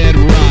dead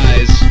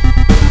rise.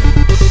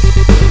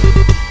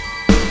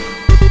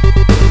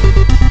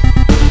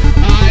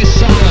 I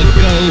saw a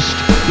ghost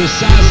the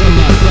size of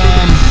my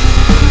thumb.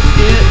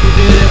 It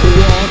didn't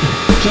walk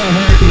to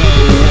hurt no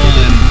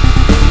one.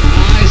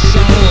 I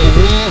saw a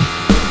wolf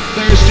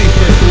thirsty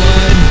for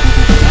blood.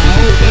 I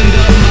opened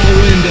up my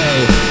window,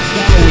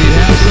 thought we'd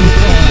have some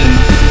fun.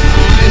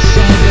 I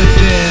saw the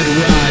dead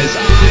rise.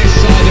 I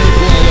saw their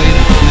glowing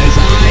eyes.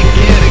 I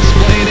can't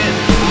explain it.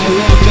 I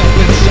walked up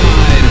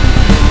inside.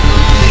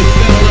 I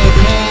felt a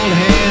cold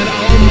hand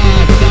on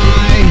my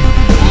thigh.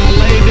 I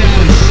lay down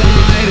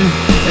inside,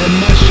 and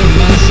much to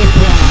my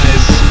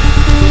surprise,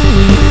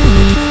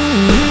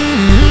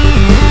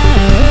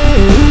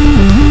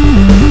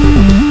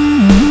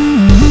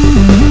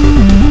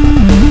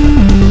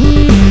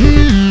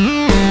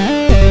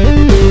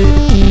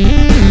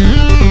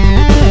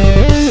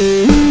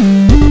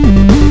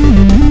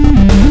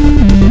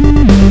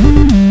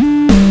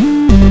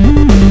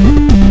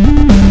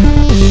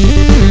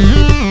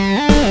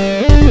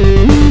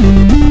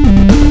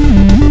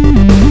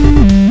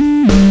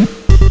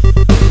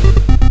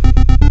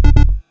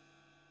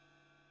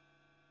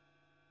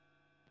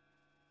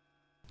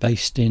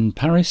 Based in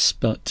Paris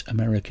but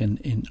American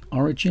in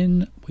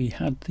origin, we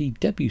had the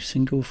debut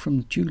single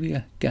from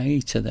Julia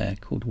Gaeta there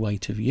called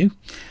Weight of You,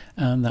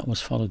 and that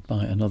was followed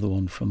by another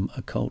one from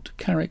Occult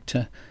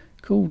Character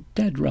called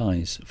Dead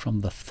Rise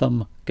from the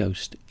Thumb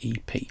Ghost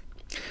EP.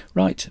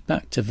 Right,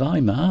 back to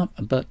Weimar,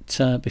 but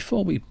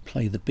before we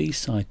play the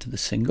B-side to the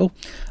single,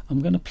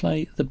 I'm going to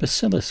play The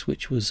Bacillus,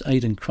 which was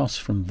Aidan Cross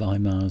from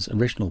Weimar's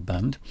original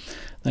band.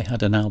 They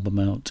had an album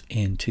out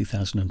in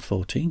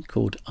 2014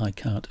 called I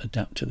Can't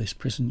Adapt to This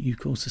Prison You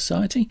Call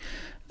Society.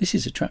 This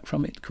is a track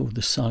from it called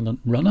The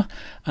Silent Runner,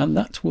 and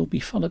that will be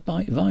followed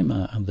by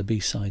Weimar and the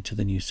B-side to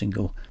the new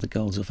single, The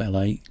Girls of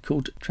LA,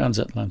 called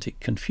Transatlantic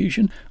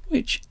Confusion,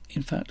 which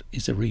in fact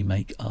is a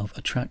remake of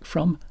a track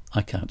from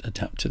I Can't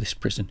Adapt to This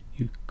Prison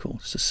You Call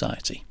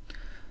Society.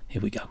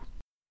 Here we go.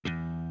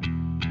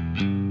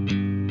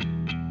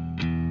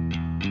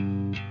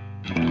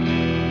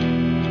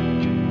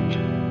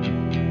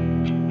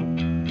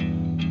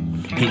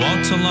 He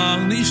walked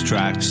along these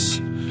tracks,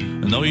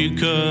 and though you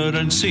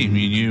couldn't see him,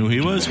 you knew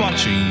he was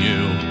watching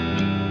you,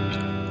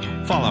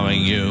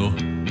 following you.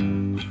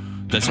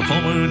 There's a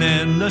full moon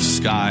in the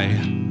sky.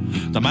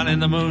 The man in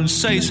the moon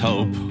says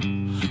hope,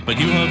 but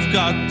you have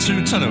got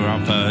to turn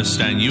around first,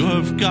 and you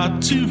have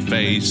got to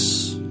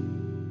face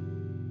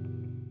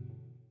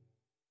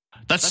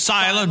the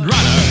silent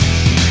runner.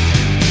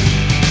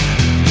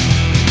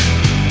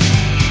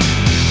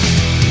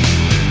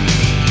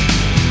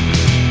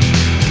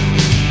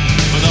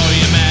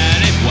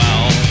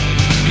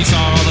 He saw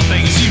all the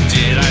things you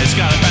did. He's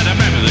got a better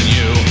memory than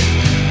you.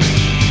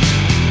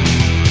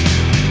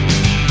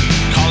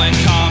 Call it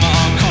karma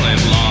or call it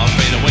law.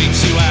 Fade away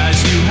too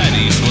as you head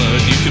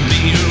eastward. You can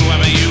be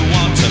whoever you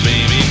want to be,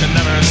 but you can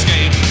never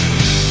escape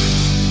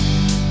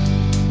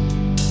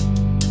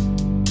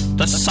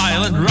the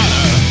silent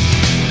runner.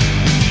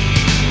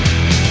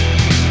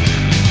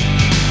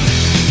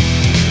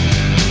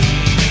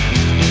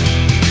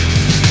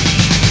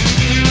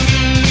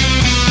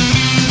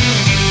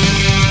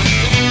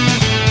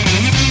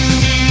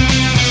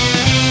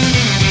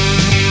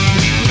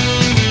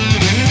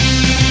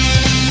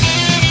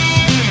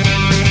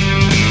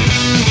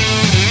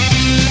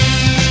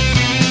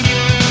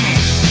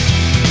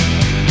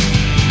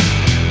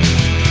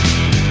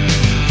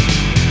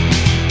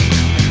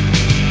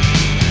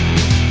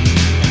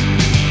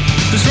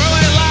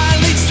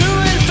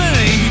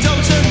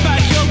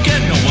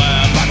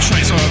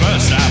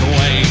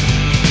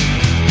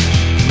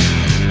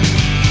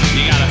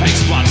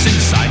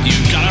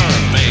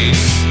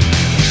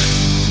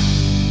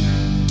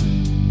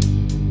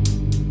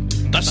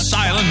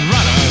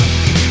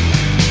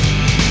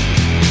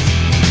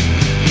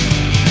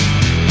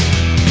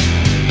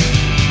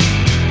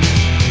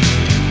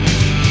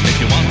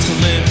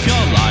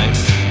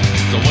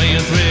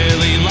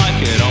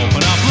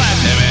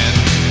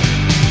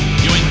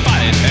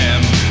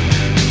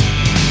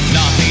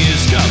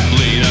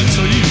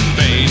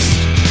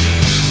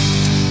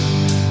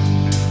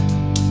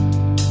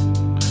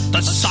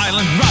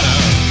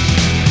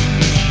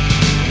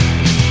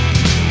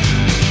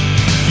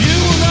 You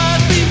will not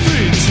be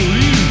free till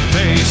you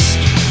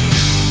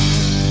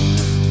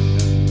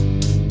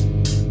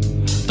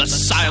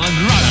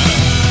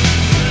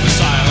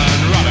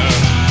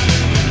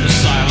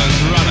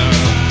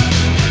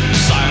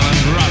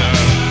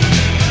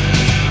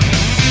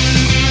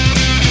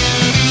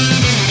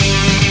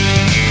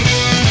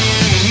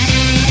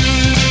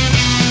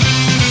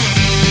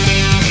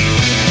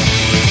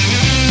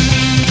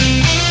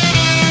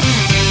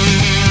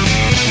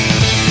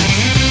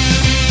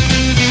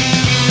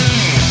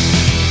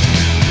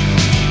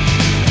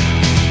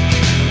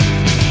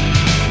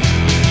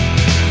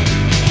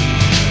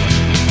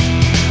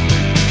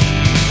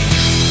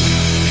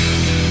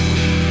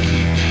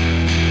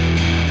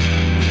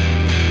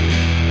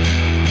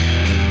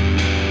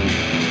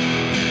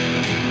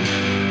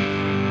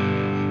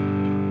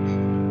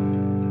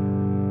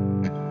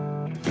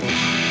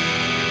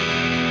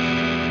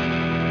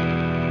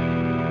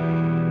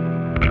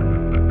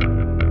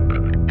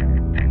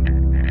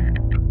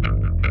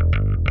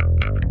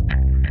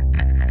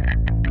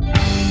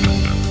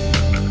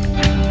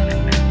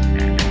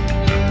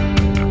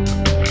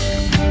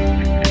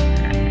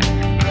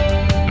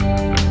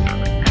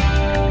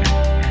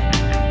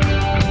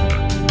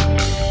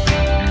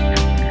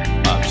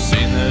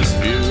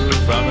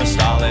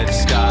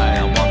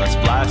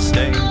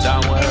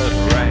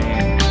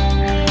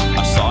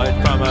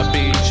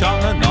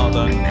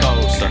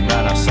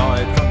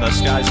the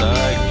skies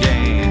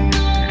again.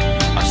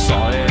 I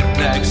saw it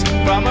next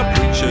from a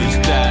preacher's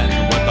den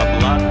with the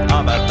blood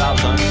of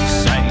 1,000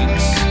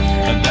 saints.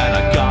 And then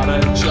I got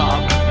a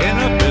job in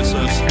a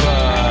business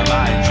firm.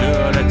 I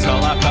endured it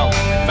till I felt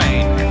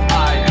faint.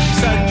 I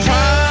said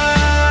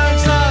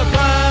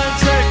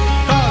transatlantic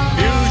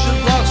confusion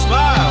blocks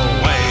my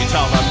way.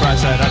 Tell the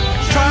president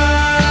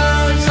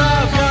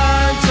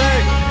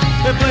transatlantic,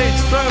 it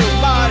bleeds through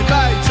my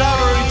veins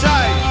every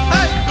day.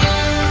 Hey!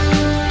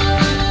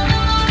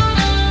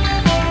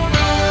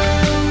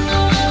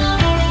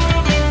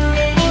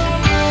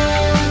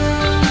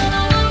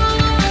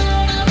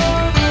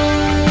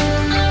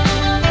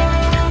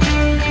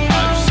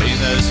 I've seen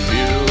this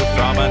view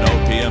from an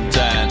opium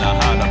den. I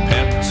had a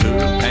pimp to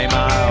pay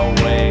my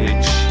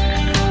wage.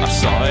 I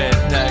saw it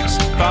next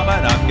from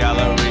an art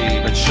gallery,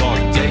 but short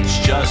dates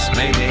just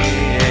made me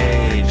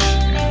age.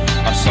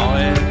 I saw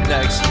it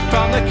next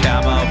from the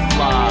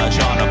camouflage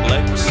on a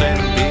blitz in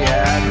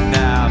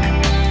Vietnam.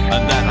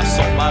 And then I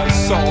sold my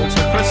soul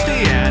to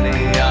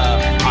Christiania.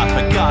 I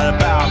forgot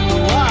about who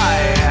I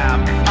am.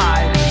 I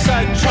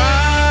said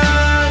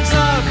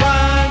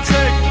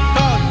transatlantic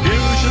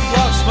confusion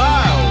blocks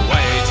my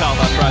way. Tell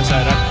the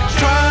president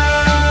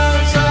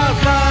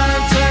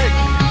transatlantic,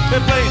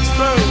 it bleeds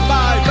through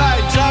my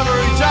veins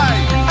every day.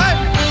 Hey!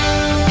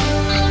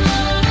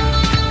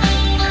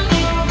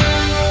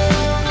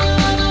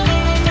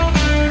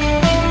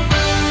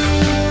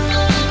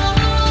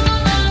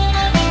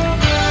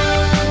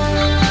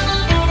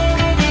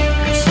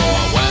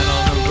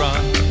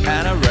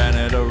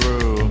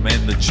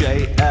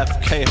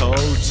 JFK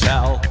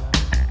Hotel.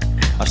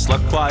 I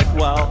slept quite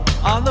well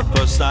on the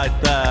first night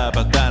there,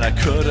 but then I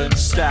couldn't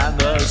stand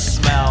the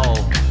smell.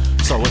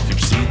 So if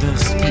you've seen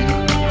this view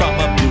from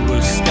a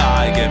bluer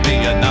sky, give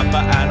me a number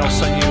and I'll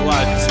send you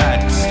a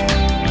text.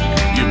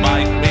 You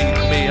might meet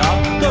me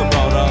on the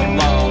road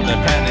alone,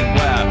 depending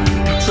where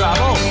you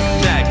travel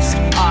next.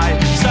 I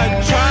said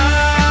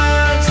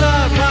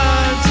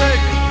transatlantic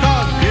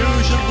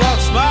confusion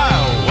blocks my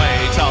way.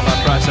 Tell the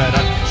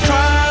president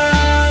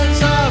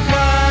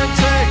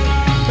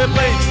it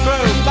bleeds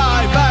through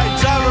my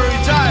veins every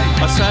day.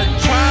 I said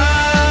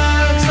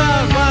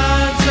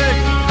transatlantic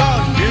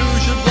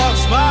confusion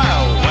blocks my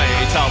way.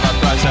 Tell the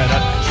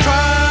president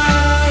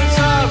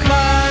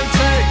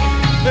transatlantic,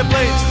 it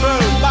bleeds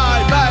through my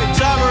veins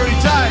every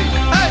day.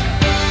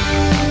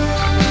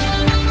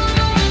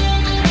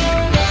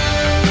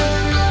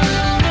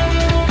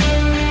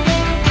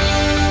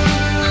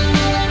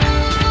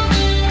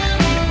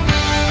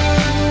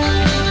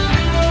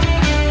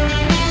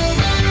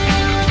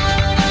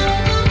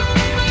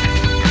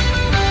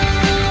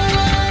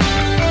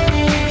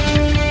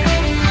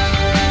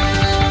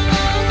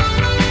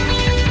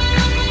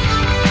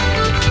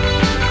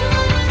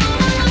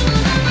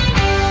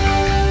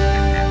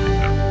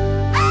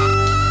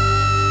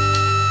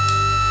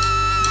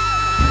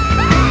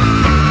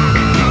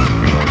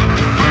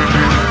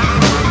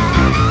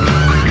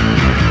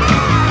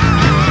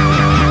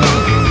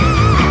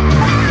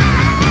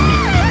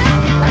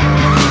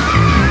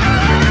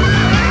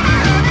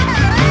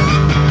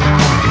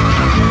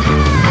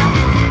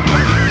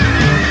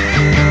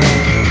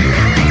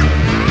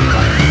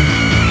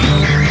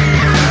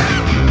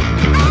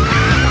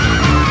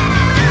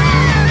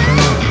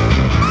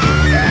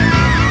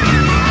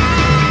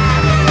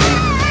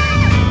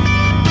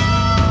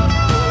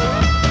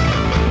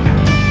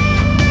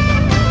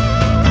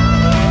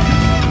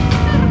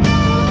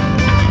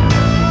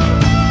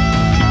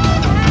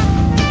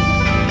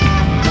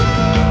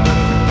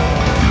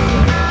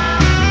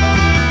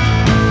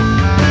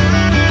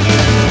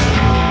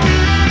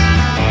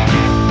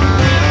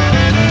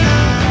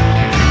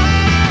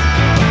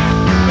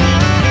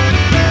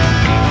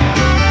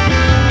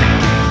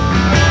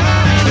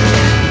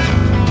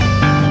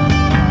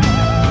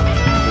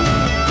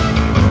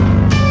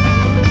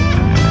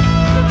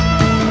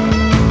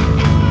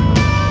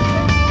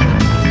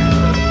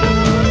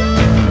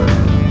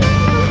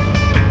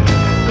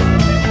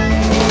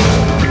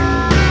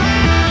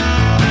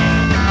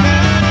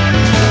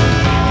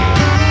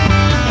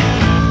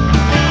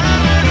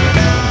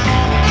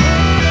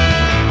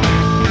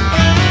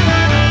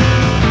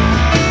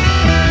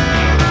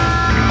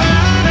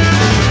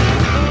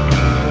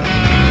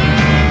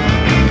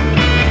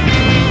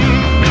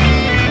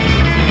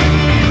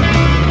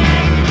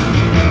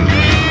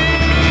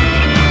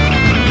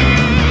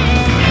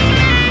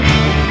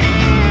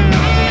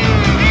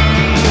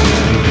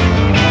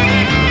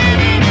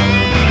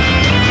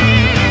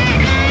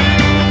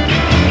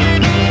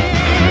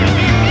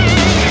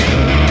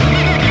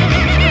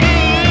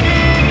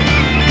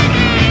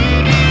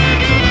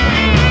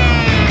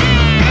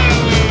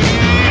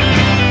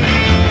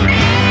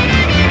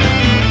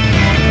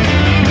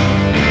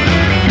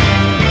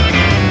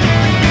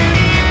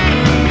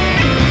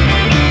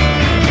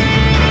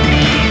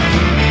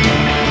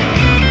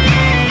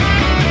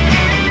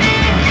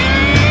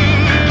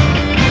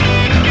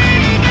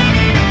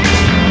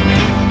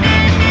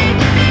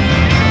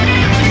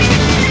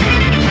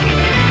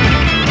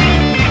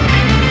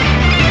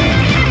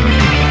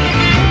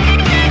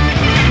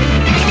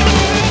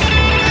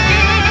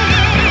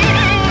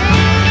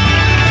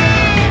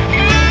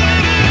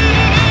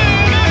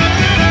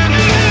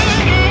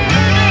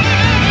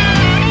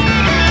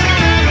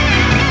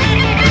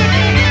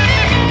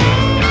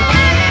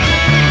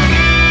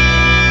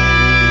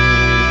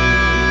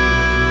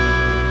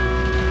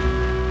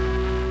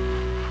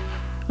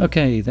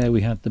 Okay, there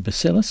we had the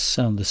Bacillus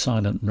and the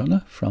Silent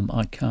Runner from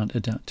I Can't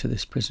Adapt to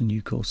This Prison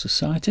You Call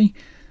Society,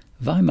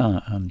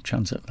 Weimar and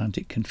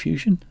Transatlantic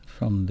Confusion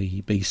from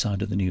the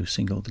B-side of the new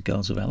single The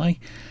Girls of LA,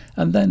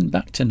 and then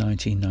back to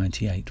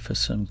 1998 for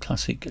some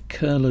classic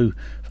Curlew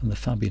from the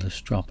Fabulous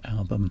Drop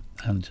album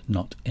and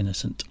Not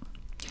Innocent.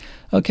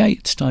 Okay,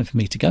 it's time for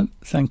me to go.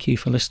 Thank you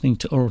for listening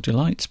to Aural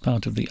Delights,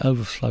 part of the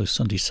Overflow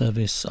Sunday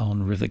service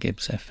on River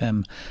Gibbs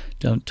FM.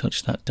 Don't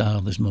touch that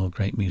dial, there's more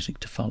great music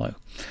to follow.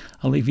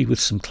 I'll leave you with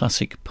some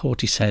classic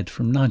Portishead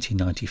from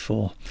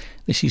 1994.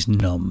 This is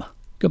Numb.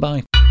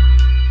 Goodbye.